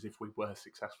keeping him is if we were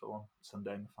successful on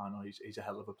Sunday in the final. He's a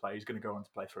hell of a player. He's going to go on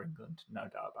to play for England, no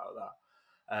doubt about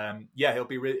that.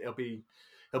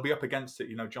 He'll be up against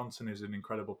it. Johnson is an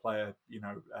incredible player.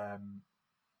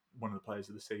 One of the players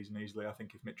of the season easily. I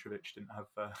think if Mitrovic didn't have,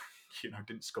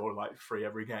 didn't score like 3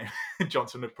 every game,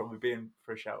 Johnson would probably be in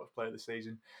for a shout of player of the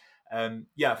season.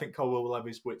 I think Colwell will have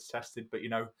his wits tested, but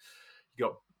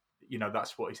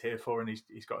that's what he's here for, and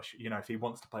he's got, if he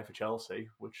wants to play for Chelsea,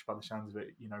 which by the sounds of it,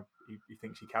 he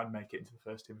thinks he can make it into the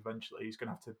first team eventually, he's going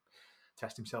to have to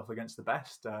test himself against the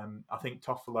best. I think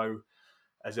Toffolo,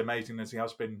 as amazing as he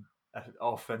has been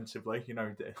offensively,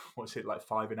 what's it like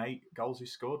 5 and 8 goals he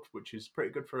scored, which is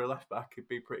pretty good for a left back. It'd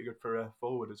be pretty good for a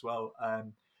forward as well.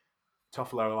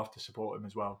 Toffolo will have to support him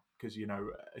as well, because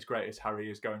as great as Harry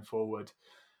is going forward,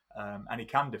 and he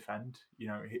can defend,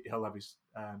 he'll have his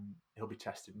he'll be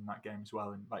tested in that game as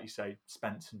well. And like you say,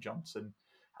 Spence and Johnson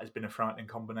has been a frightening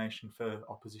combination for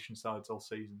opposition sides all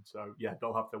season. So yeah,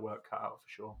 they'll have their work cut out for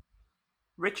sure.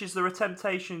 Rich, is there a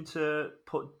temptation to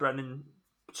put Brennan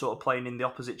sort of playing in the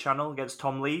opposite channel against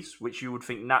Tom Lees, which you would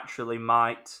think naturally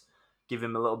might give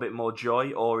him a little bit more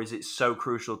joy, or is it so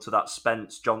crucial to that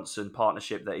Spence-Johnson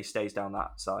partnership that he stays down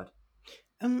that side?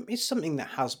 It's something that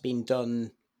has been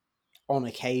done on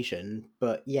occasion,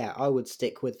 but yeah, I would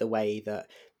stick with the way that,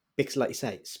 because like you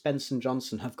say, Spence and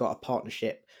Johnson have got a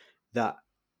partnership that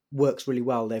works really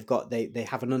well. They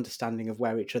have an understanding of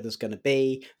where each other's going to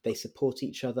be. They support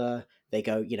each other. They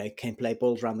go, can play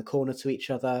balls around the corner to each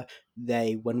other.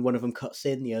 When one of them cuts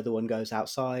in, the other one goes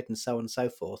outside, and so on and so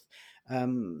forth.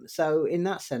 So in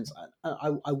that sense,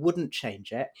 I wouldn't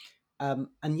change it.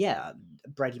 And yeah,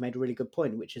 Brady made a really good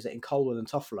point, which is that in Colwell and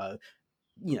Toffolo,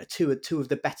 two of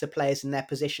the better players in their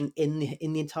position in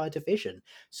the entire division.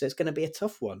 So it's going to be a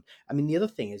tough one. I mean, the other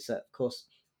thing is that, of course,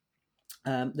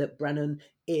 that Brennan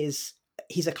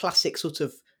he's a classic sort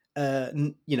of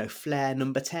flair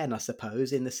number 10, I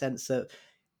suppose, in the sense that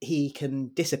he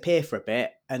can disappear for a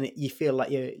bit and you feel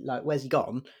like you're like, where's he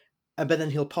gone? But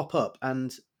then he'll pop up,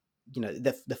 and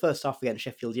the first half against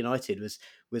Sheffield United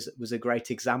was a great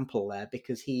example there,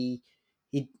 because he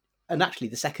and actually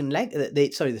the second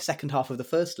half of the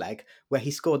first leg where he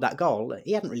scored that goal,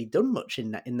 he hadn't really done much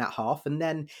in that half, and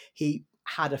then he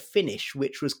had a finish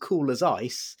which was cool as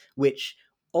ice, which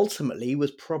ultimately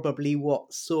was probably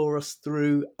what saw us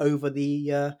through over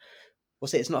the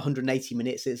it's not 180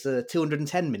 minutes, it's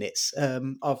 210 minutes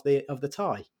of the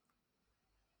tie.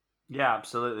 Yeah,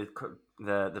 absolutely.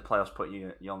 The playoffs put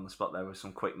you on the spot there with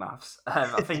some quick maths.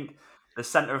 I think the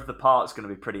centre of the park is going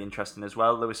to be pretty interesting as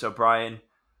well. Lewis O'Brien,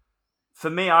 for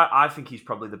me, I think he's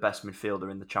probably the best midfielder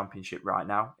in the Championship right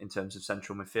now in terms of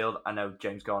central midfield. I know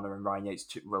James Garner and Ryan Yates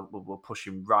will push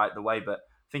him right the way, but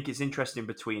I think it's interesting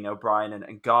between O'Brien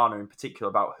and Garner in particular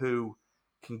about who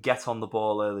can get on the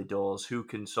ball early doors, who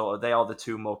can they are the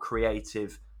two more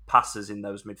creative passers in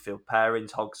those midfield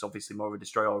pairings. Hogg's obviously more of a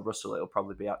destroyer, or Russell it'll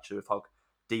probably be actually with Hogg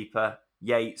deeper.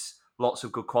 Yates, lots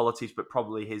of good qualities, but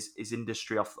probably his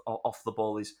industry off the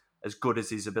ball is as good as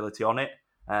his ability on it.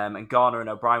 And Garner and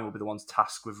O'Brien will be the ones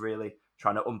tasked with really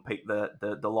trying to unpick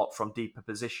the lot from deeper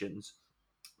positions.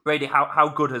 Brady, how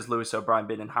good has Lewis O'Brien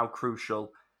been, and how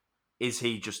crucial is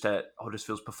he just to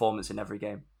Huddersfield's performance in every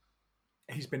game?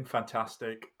 He's been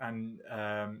fantastic, and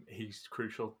he's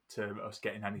crucial to us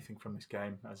getting anything from this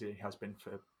game, as he has been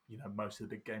for most of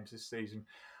the big games this season.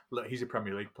 Look, he's a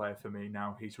Premier League player for me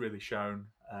now. He's really shown.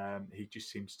 He just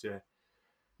seems to,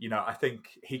 I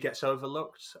think he gets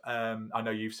overlooked. I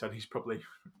know you've said he's probably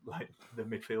like the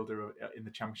midfielder in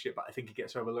the Championship, but I think he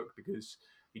gets overlooked because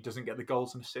he doesn't get the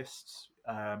goals and assists.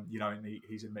 And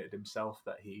he's admitted himself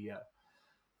that he,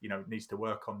 needs to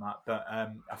work on that. But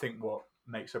I think what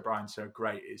makes O'Brien so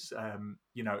great is, the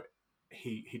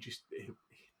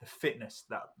fitness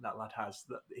that lad has,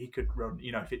 that he could run.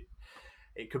 If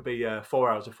it could be 4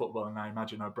 hours of football, and I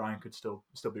imagine O'Brien could still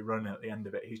be running at the end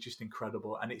of it. He's just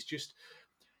incredible, and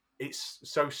it's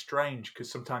so strange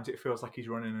because sometimes it feels like he's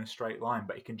running in a straight line,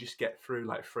 but he can just get through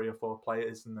like 3 or 4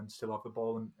 players and then still have the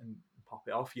ball and pop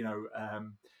it off.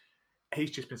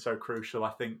 He's just been so crucial.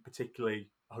 I think particularly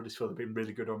Huddersfield have been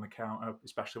really good on the counter,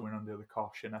 especially when under the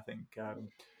cosh. And I think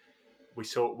we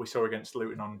saw against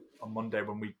Luton on Monday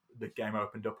when the game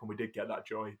opened up and we did get that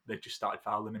joy. They just started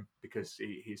fouling him because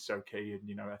he's so key.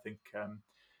 And I think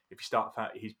if you start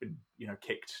he's been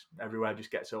kicked everywhere,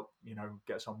 just gets up,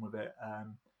 gets on with it.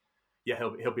 yeah,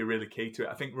 he'll be really key to it.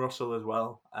 I think Russell as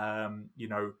well.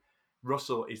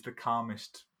 Russell is the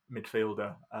calmest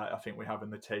midfielder I think we have in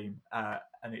the team,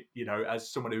 and as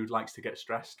someone who likes to get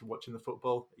stressed watching the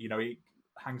football, he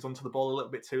hangs onto the ball a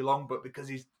little bit too long, but because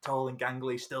he's tall and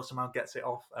gangly, he still somehow gets it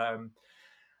off.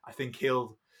 I think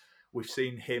we've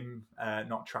seen him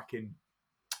not tracking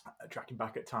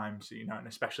back at times, and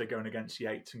especially going against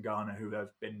Yates and Garner, who have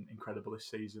been incredible this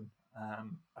season.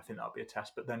 I think that'll be a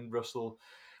test. But then Russell,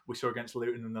 we saw against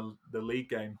Luton in the league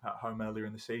game at home earlier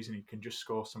in the season, he can just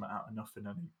score something out of nothing.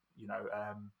 And,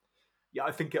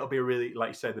 I think it'll be a really, like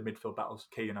you say, the midfield battle's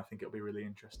key, and I think it'll be really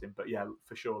interesting. But yeah,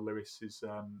 for sure, Lewis is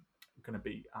going to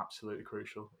be absolutely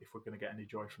crucial if we're going to get any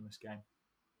joy from this game.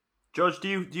 George,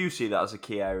 do you see that as a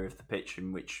key area of the pitch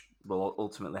in which will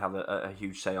ultimately have a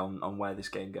huge say on where this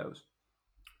game goes?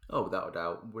 Oh, without a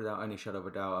doubt, without any shadow of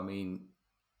a doubt. I mean,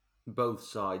 both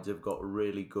sides have got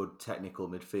really good technical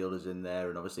midfielders in there,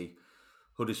 and obviously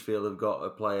Huddersfield have got a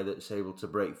player that's able to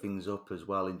break things up as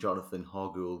well in Jonathan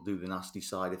Hogg, who will do the nasty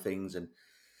side of things. And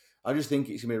I just think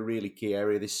it's going to be a really key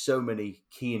area. There's so many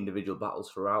key individual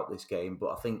battles throughout this game,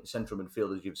 but I think central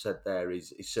midfield, as you've said there,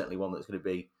 is certainly one that's going to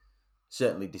be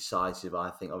certainly decisive. I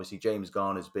think obviously James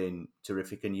Garner's been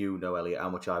terrific, and Elliot, how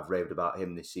much I've raved about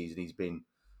him this season. He's been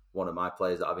one of my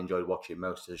players that I've enjoyed watching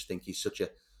most. I just think he's such a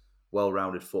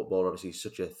well-rounded footballer. Obviously, he's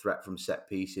such a threat from set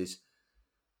pieces.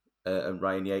 And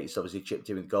Ryan Yates obviously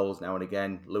chipped in with goals now and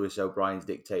again. Lewis O'Brien's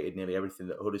dictated nearly everything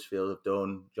that Huddersfield have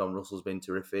done. John Russell's been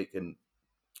terrific. And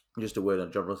just a word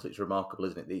on John Russell, it's remarkable,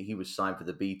 isn't it, that he was signed for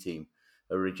the B team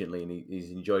originally, and he's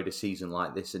enjoyed a season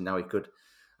like this, and now he could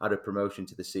add a promotion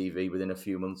to the CV within a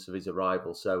few months of his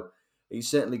arrival. So it's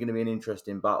certainly going to be an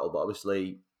interesting battle, but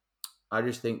obviously I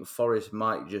just think Forest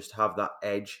might just have that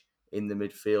edge in the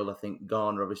midfield. I think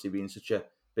Garner, obviously being such a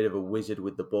bit of a wizard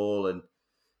with the ball, and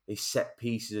his set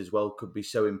pieces as well could be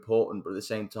so important, but at the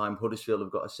same time Huddersfield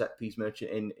have got a set piece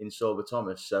merchant in Sorba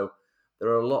Thomas. So there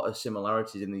are a lot of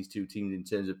similarities in these two teams in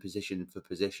terms of position for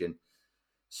position.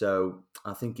 So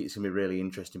I think it's going to be really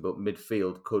interesting, but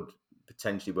midfield could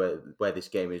potentially where this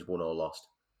game is won or lost.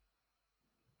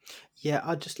 Yeah,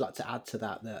 I'd just like to add to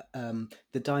that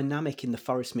the dynamic in the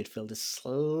Forest midfield is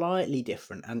slightly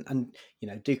different, and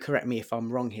do correct me if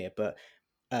I'm wrong here, but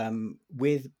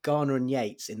with Garner and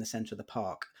Yates in the centre of the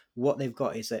park, what they've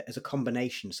got is a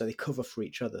combination, so they cover for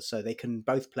each other, so they can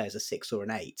both play as a 6 or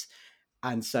an 8,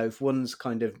 and so if one's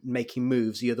kind of making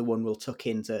moves, the other one will tuck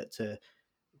in to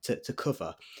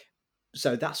cover.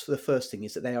 So that's for the first thing,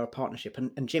 is that they are a partnership.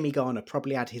 And Jimmy Garner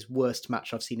probably had his worst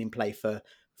match I've seen him play for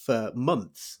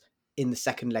months in the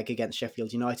second leg against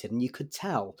Sheffield United. And you could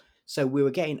tell. So we were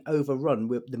getting overrun.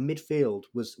 The midfield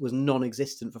was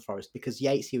non-existent for Forest because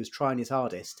Yates, he was trying his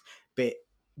hardest. But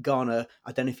Garner,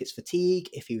 I don't know if it's fatigue,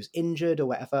 if he was injured or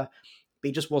whatever, but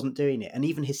he just wasn't doing it. And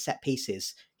even his set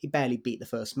pieces, he barely beat the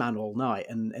first man all night.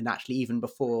 And actually, even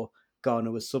before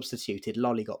Garner was substituted,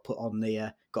 Lolly got put on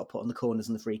the corners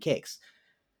and the free kicks.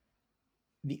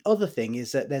 The other thing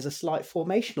is that there's a slight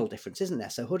formational difference, isn't there?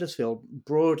 So Huddersfield,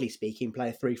 broadly speaking, play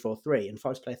a 3-4-3 and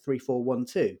Forest play a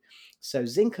 3-4-1-2. So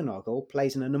Zinkernagel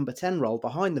plays in a number 10 role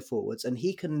behind the forwards, and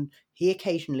he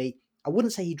occasionally, I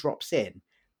wouldn't say he drops in,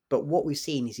 but what we've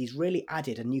seen is he's really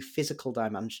added a new physical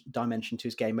dimension to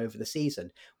his game over the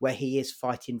season, where he is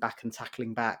fighting back and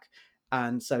tackling back,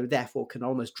 and so therefore can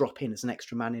almost drop in as an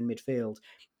extra man in midfield,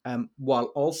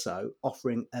 while also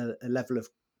offering a level of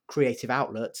creative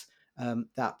outlet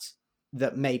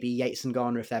that maybe Yates and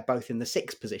Garner, if they're both in the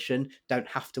 6th position, don't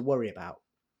have to worry about.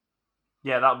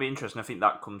 Yeah, that'll be interesting. I think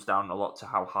that comes down a lot to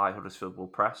how high Huddersfield will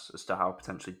press, as to how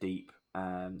potentially deep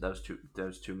those two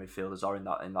midfielders are in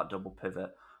that double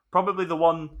pivot. Probably the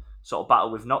one sort of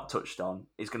battle we've not touched on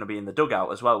is going to be in the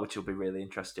dugout as well, which will be really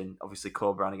interesting. Obviously,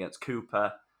 Corberan against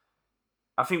Cooper.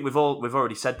 I think we've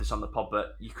already said this on the pod,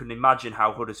 but you can imagine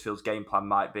how Huddersfield's game plan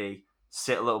might be: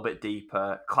 sit a little bit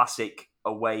deeper, classic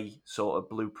away sort of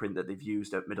blueprint that they've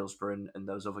used at Middlesbrough and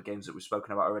those other games that we've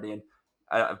spoken about already. And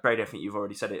Brady, I think you've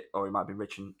already said it, or it might be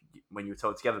Rich when you were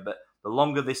talking together, but the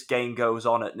longer this game goes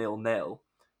on at 0-0,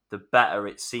 the better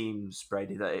it seems,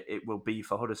 Brady, that it will be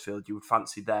for Huddersfield. You would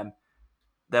fancy them.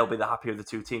 They'll be the happier of the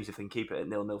two teams if they can keep it at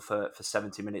 0-0 for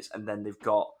 70 minutes, and then they've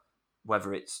got,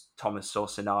 whether it's Thomas or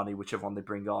Sinani, whichever one they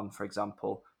bring on, for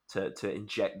example, to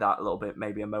inject that little bit,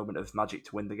 maybe a moment of magic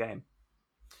to win the game.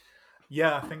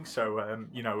 Yeah, I think so.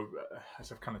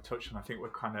 As I've kind of touched on, I think we're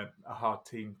kind of a hard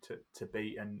team to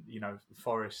beat, and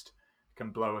Forest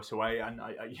can blow us away. And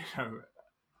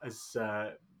as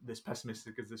this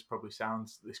pessimistic as this probably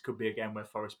sounds, this could be a game where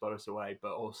Forest blow us away,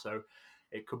 but also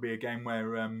it could be a game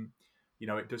where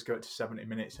it does go to 70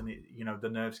 minutes and the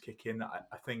nerves kick in.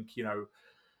 I think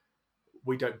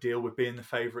we don't deal with being the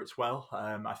favourites well.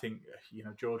 I think,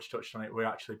 George touched on it. We're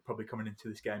actually probably coming into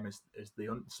this game as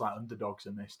the slight underdogs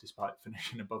in this, despite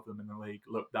finishing above them in the league.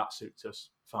 Look, that suits us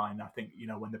fine. I think,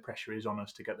 when the pressure is on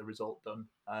us to get the result done,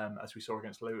 as we saw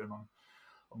against Luton on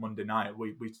Monday night,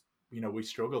 we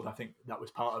struggled. I think that was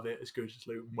part of it, as good as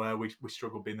Luton, where we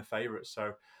struggled being the favourites.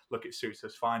 So, look, it suits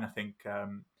us fine. I think,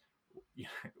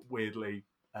 weirdly,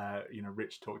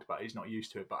 Rich talked about he's not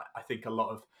used to it, but I think a lot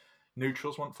of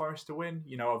neutrals want Forest to win.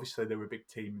 Obviously they were a big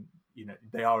team.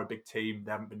 They are a big team.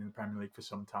 They haven't been in the Premier League for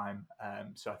some time,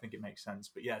 so I think it makes sense.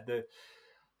 But yeah, the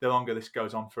longer this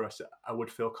goes on for us, I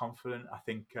would feel confident. I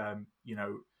think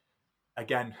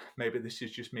again, maybe this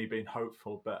is just me being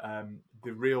hopeful, but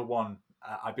the real one,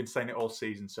 I've been saying it all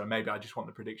season, so maybe I just want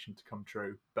the prediction to come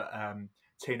true. But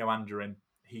Tino Anjorin,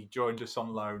 he joined us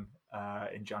on loan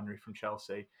in January from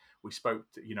Chelsea. We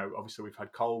spoke to, obviously we've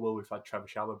had Colwell, we've had Trevor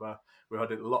Chalobah, we've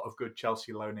had a lot of good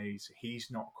Chelsea loanees.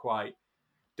 He's not quite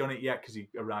done it yet because he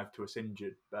arrived to us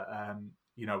injured. But,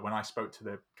 when I spoke to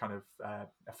the kind of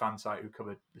a fan site who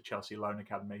covered the Chelsea Loan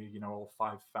Academy, all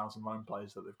 5,000 loan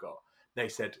players that they've got, they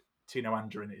said Tino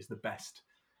Anjorin is the best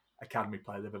academy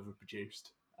player they've ever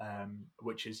produced.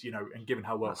 Which is, and given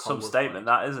how well... That's some statement,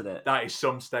 that, isn't it? That is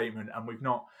some statement, and we've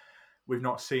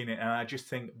not seen it. And I just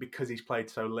think because he's played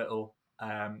so little,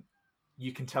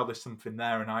 you can tell there's something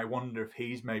there. And I wonder if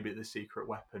he's maybe the secret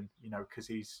weapon, because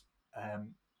he's,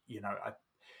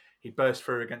 he burst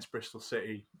through against Bristol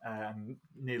City and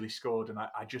nearly scored. And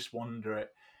I just wonder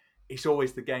it's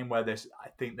always the game where I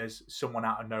think there's someone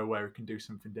out of nowhere who can do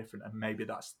something different. And maybe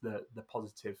that's the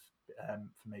positive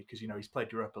for me, because, he's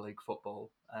played Europa League football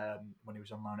when he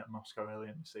was on loan at Moscow earlier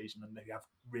in the season, and they have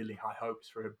really high hopes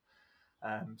for him.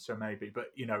 So maybe, but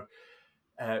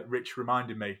Rich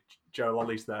reminded me, Joe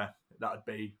Lolly's there. That would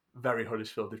be very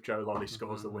Huddersfield if Joe Lolly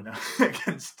scores the winner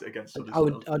against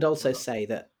Huddersfield. I'd also say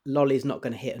that Lolly's not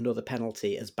going to hit another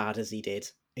penalty as bad as he did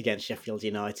against Sheffield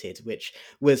United, which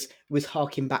was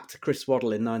harking back to Chris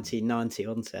Waddle in 1990,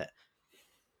 wasn't it?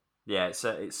 Yeah,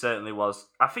 it certainly was.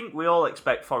 I think we all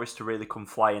expect Forest to really come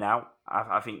flying out.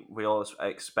 I think we all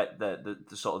expect the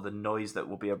sort of the noise that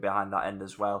will be behind that end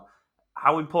as well.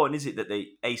 How important is it that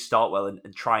they start well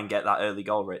and try and get that early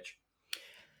goal, Rich?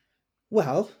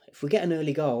 Well, if we get an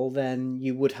early goal, then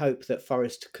you would hope that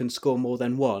Forest can score more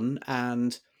than one.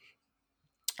 And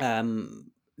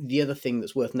the other thing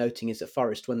that's worth noting is that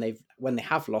Forest, when they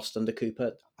have lost under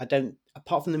Cooper,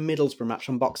 apart from the Middlesbrough match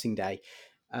on Boxing Day,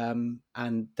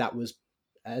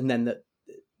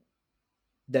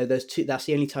 those two. That's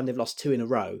the only time they've lost two in a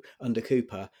row under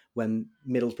Cooper, when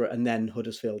Middlesbrough and then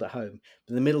Huddersfield at home.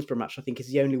 But the Middlesbrough match, I think,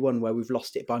 is the only one where we've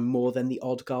lost it by more than the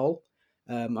odd goal.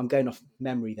 I'm going off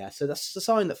memory there. So that's a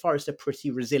sign that Forest are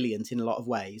pretty resilient in a lot of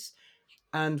ways.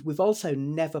 And we've also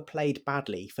never played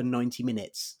badly for 90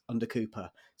 minutes under Cooper.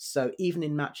 So even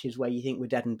in matches where you think we're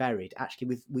dead and buried,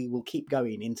 actually we will keep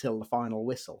going until the final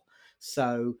whistle.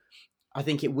 So I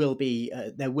think it will be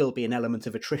there will be an element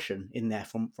of attrition in there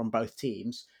from both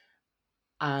teams.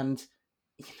 And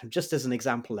just as an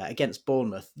example there, against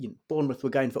Bournemouth, Bournemouth were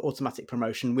going for automatic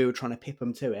promotion. We were trying to pip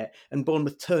them to it. And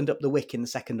Bournemouth turned up the wick in the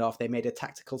second half. They made a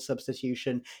tactical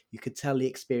substitution. You could tell the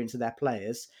experience of their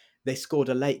players. They scored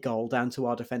a late goal down to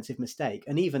our defensive mistake.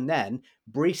 And even then,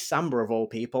 Brice Samba, of all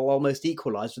people, almost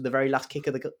equalised with the very last kick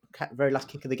of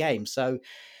the game. So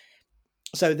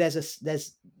there's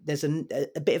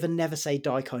a bit of a never say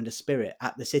die kind of spirit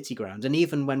at the City Ground. And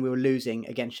even when we were losing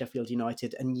against Sheffield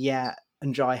United, and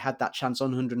Njai had that chance on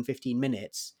 115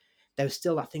 minutes, there was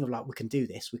still that thing of like, we can do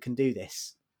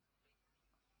this.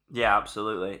 Yeah,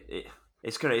 absolutely.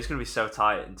 It's gonna be so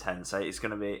tight and intense. It's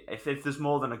gonna be, if there's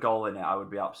more than a goal in it, I would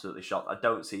be absolutely shocked. I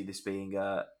don't see this being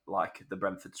like the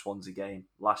Brentford Swansea game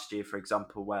last year, for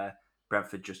example, where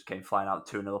Brentford just came flying out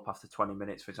 2-0 up after 20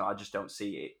 minutes. For example, I just don't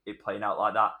see it playing out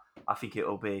like that. I think it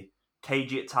will be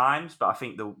cagey at times, but I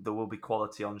think there will be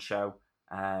quality on show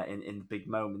in the big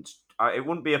moments. It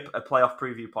wouldn't be a playoff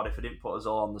preview pod if I didn't put us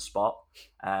all on the spot,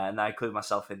 and I include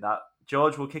myself in that.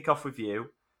 George, we'll kick off with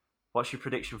you. What's your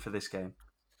prediction for this game?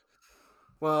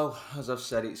 Well, as I've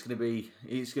said, it's going to be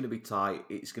tight.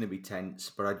 It's going to be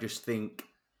tense. But I just think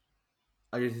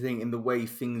in the way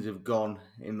things have gone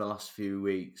in the last few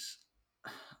weeks,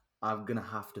 I'm going to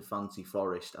have to fancy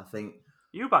Forest. I think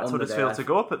you backed Huddersfield to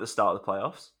go up at the start of the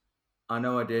playoffs. I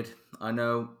know I did. I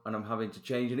know, and I'm having to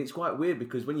change. And it's quite weird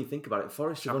because when you think about it,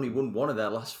 Forest have only won one of their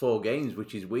last 4 games,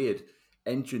 which is weird.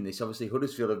 Entering this, obviously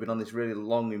Huddersfield have been on this really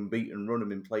long and beaten run and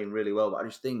been playing really well. But I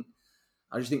just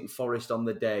think Forest on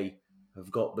the day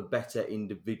have got the better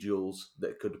individuals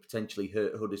that could potentially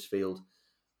hurt Huddersfield.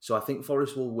 So I think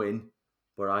Forest will win,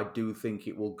 but I do think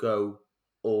it will go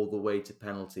all the way to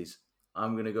penalties.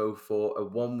 I'm going to go for a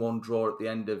 1-1 draw at the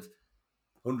end of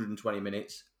 120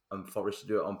 minutes and Forest to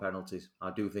do it on penalties.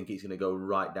 I do think it's going to go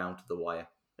right down to the wire.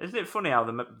 Isn't it funny how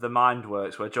the mind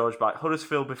works, where George back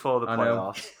Huddersfield before the I know.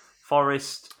 playoffs,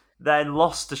 Forest then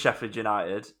lost to Sheffield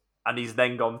United, and he's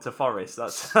then gone to Forest.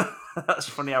 That's that's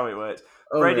funny how it works.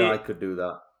 Only Brady, I could do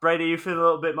that. Brady, you feel a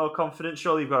little bit more confident?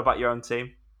 Surely you've got to back your own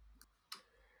team.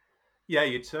 Yeah,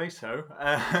 you'd say so.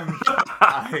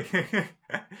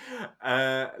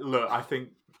 Look, I think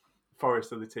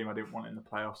Forest are the team I didn't want in the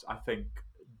playoffs. I think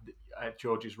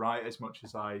George is right. As much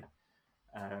as I,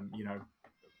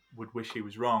 would wish he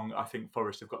was wrong, I think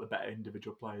Forest have got the better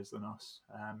individual players than us.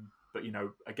 But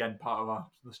again, part of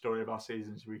the story of our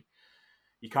season is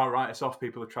you can't write us off.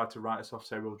 People have tried to write us off,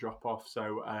 say we'll drop off.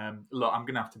 So look, I'm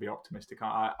going to have to be optimistic.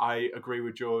 I agree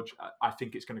with George. I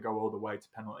think it's going to go all the way to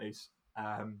penalties.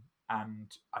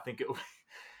 And I think it'll,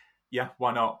 yeah,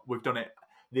 why not? We've done it.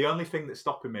 The only thing that's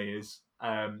stopping me is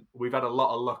we've had a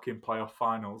lot of luck in playoff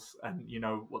finals, and you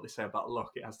know what they say about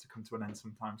luck, it has to come to an end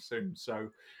sometime soon. So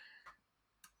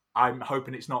I'm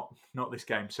hoping it's not this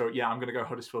game. So yeah, I'm going to go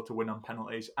Huddersfield to win on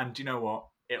penalties. And do you know what?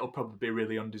 It'll probably be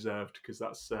really undeserved, because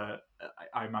that's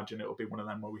I imagine it'll be one of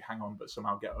them where we hang on but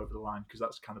somehow get over the line, because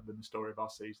that's kind of been the story of our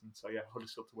season. So yeah,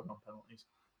 Huddersfield to win on penalties.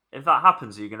 If that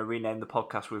happens, are you going to rename the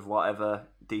podcast with whatever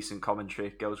decent commentary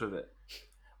goes with it?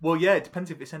 Well, yeah, it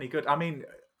depends if it's any good. I mean,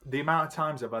 the amount of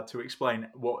times I've had to explain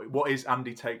what is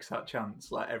Andy takes that chance,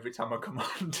 like every time I come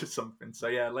on to something. So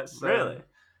yeah, let's really.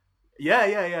 Yeah,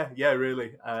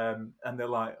 really. And they're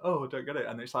like, "Oh, I don't get it,"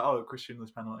 and it's like, "Oh,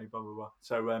 Christianless penalty, blah blah blah."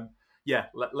 So yeah,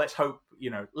 let's hope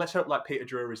like Peter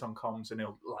Drury's on comms and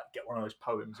he'll like get one of those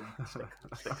poems and stick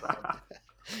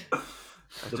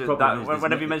that.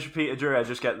 Whenever you mention Peter Drury, I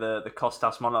just get the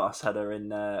Kostas Monolas header in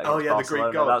the Barcelona.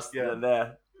 Greek goal.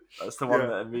 That's the one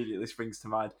that immediately springs to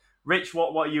mind. Rich,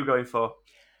 what are you going for?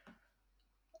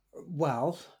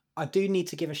 Well, I do need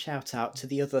to give a shout out to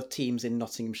the other teams in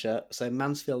Nottinghamshire. So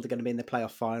Mansfield are going to be in the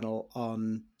playoff final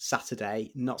on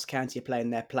Saturday. Notts County are playing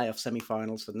their playoff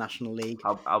semi-finals for the National League.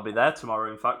 I'll be there tomorrow,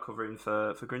 in fact, covering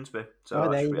for Grimsby. So I'm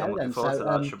looking forward to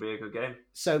that. It should be a good game.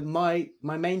 So my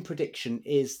main prediction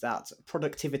is that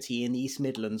productivity in the East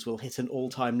Midlands will hit an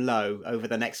all-time low over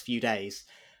the next few days.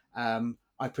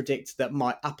 I predict that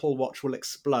my Apple Watch will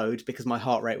explode because my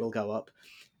heart rate will go up.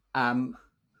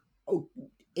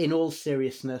 In all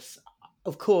seriousness,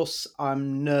 of course,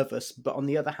 I'm nervous, but on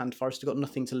the other hand, Forest have got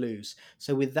nothing to lose.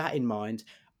 So with that in mind,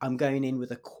 I'm going in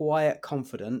with a quiet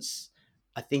confidence.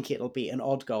 I think it'll be an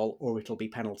odd goal or it'll be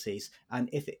penalties. And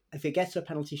if it gets to a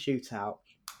penalty shootout,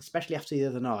 especially after the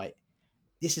other night,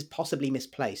 this is possibly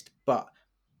misplaced, but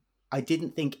I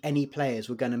didn't think any players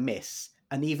were going to miss.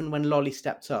 And even when Lolly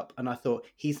stepped up, and I thought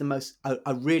he's the most,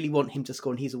 I really want him to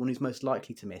score, and he's the one who's most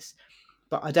likely to miss.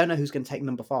 But I don't know who's going to take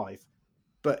number 5.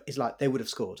 But it's like they would have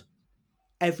scored.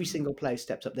 Every single player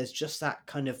stepped up. There's just that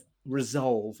kind of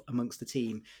resolve amongst the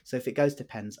team. So if it goes to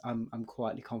pens, I'm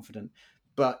quietly confident.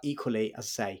 But equally, as I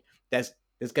say,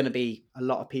 there's going to be a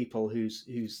lot of people who's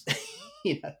who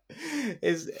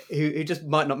just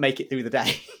might not make it through the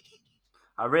day.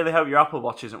 I really hope your Apple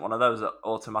Watch isn't one of those that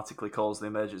automatically calls the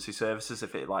emergency services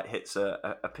if it like hits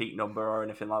a peak number or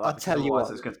anything like that. I'll tell you what.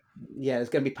 There's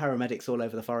going to be paramedics all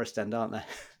over the Forest End, aren't there?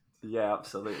 Yeah,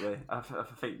 absolutely. I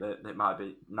think that it might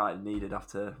be not needed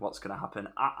after what's going to happen.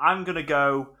 I'm going to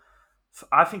go...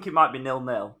 I think it might be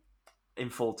 0-0 in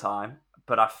full time,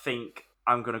 but I think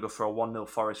I'm going to go for a 1-0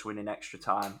 Forest win in extra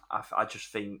time. I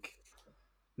just think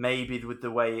maybe with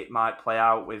the way it might play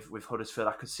out with Huddersfield,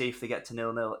 I could see if they get to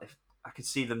 0-0, I could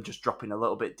see them just dropping a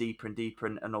little bit deeper and deeper,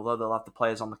 and although they'll have the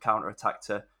players on the counter-attack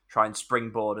to try and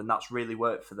springboard, and that's really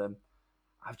worked for them,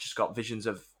 I've just got visions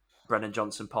of Brennan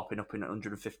Johnson popping up in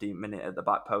 115th minute at the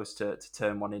back post to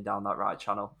turn one in down that right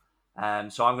channel.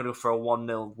 So I'm going to go for a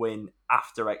 1-0 win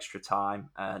after extra time,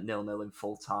 0-0 in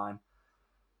full time.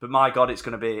 But my God, it's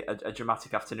going to be a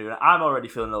dramatic afternoon. I'm already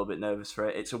feeling a little bit nervous for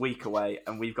it. It's a week away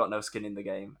and we've got no skin in the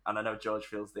game. And I know George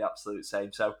feels the absolute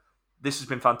same. So this has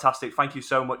been fantastic. Thank you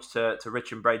so much to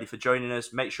Rich and Brady for joining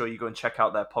us. Make sure you go and check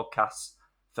out their podcasts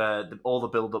for all the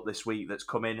build-up this week that's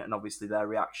coming, and obviously their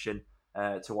reaction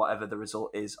to whatever the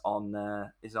result is on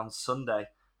Sunday.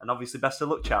 And obviously, best of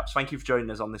luck, chaps. Thank you for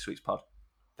joining us on this week's pod.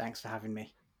 Thanks for having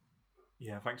me.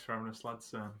 Yeah, thanks for having us,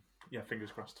 lads.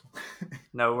 Fingers crossed.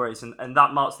 No worries. And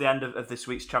that marks the end of this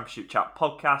week's Championship Chat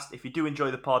podcast. If you do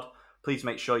enjoy the pod, please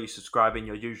make sure you subscribe in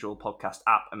your usual podcast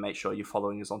app and make sure you're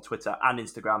following us on Twitter and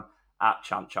Instagram at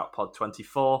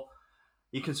ChampChatPod24.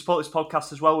 You can support this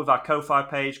podcast as well with our Ko-Fi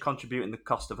page, contributing the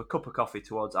cost of a cup of coffee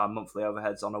towards our monthly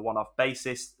overheads on a one-off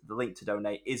basis. The link to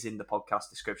donate is in the podcast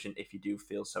description if you do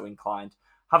feel so inclined.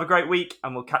 Have a great week,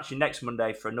 and we'll catch you next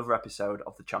Monday for another episode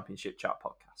of the Championship Chat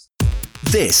podcast.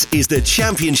 This is the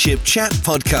Championship Chat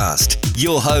podcast,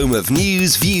 your home of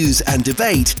news, views and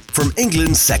debate from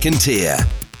England's second tier.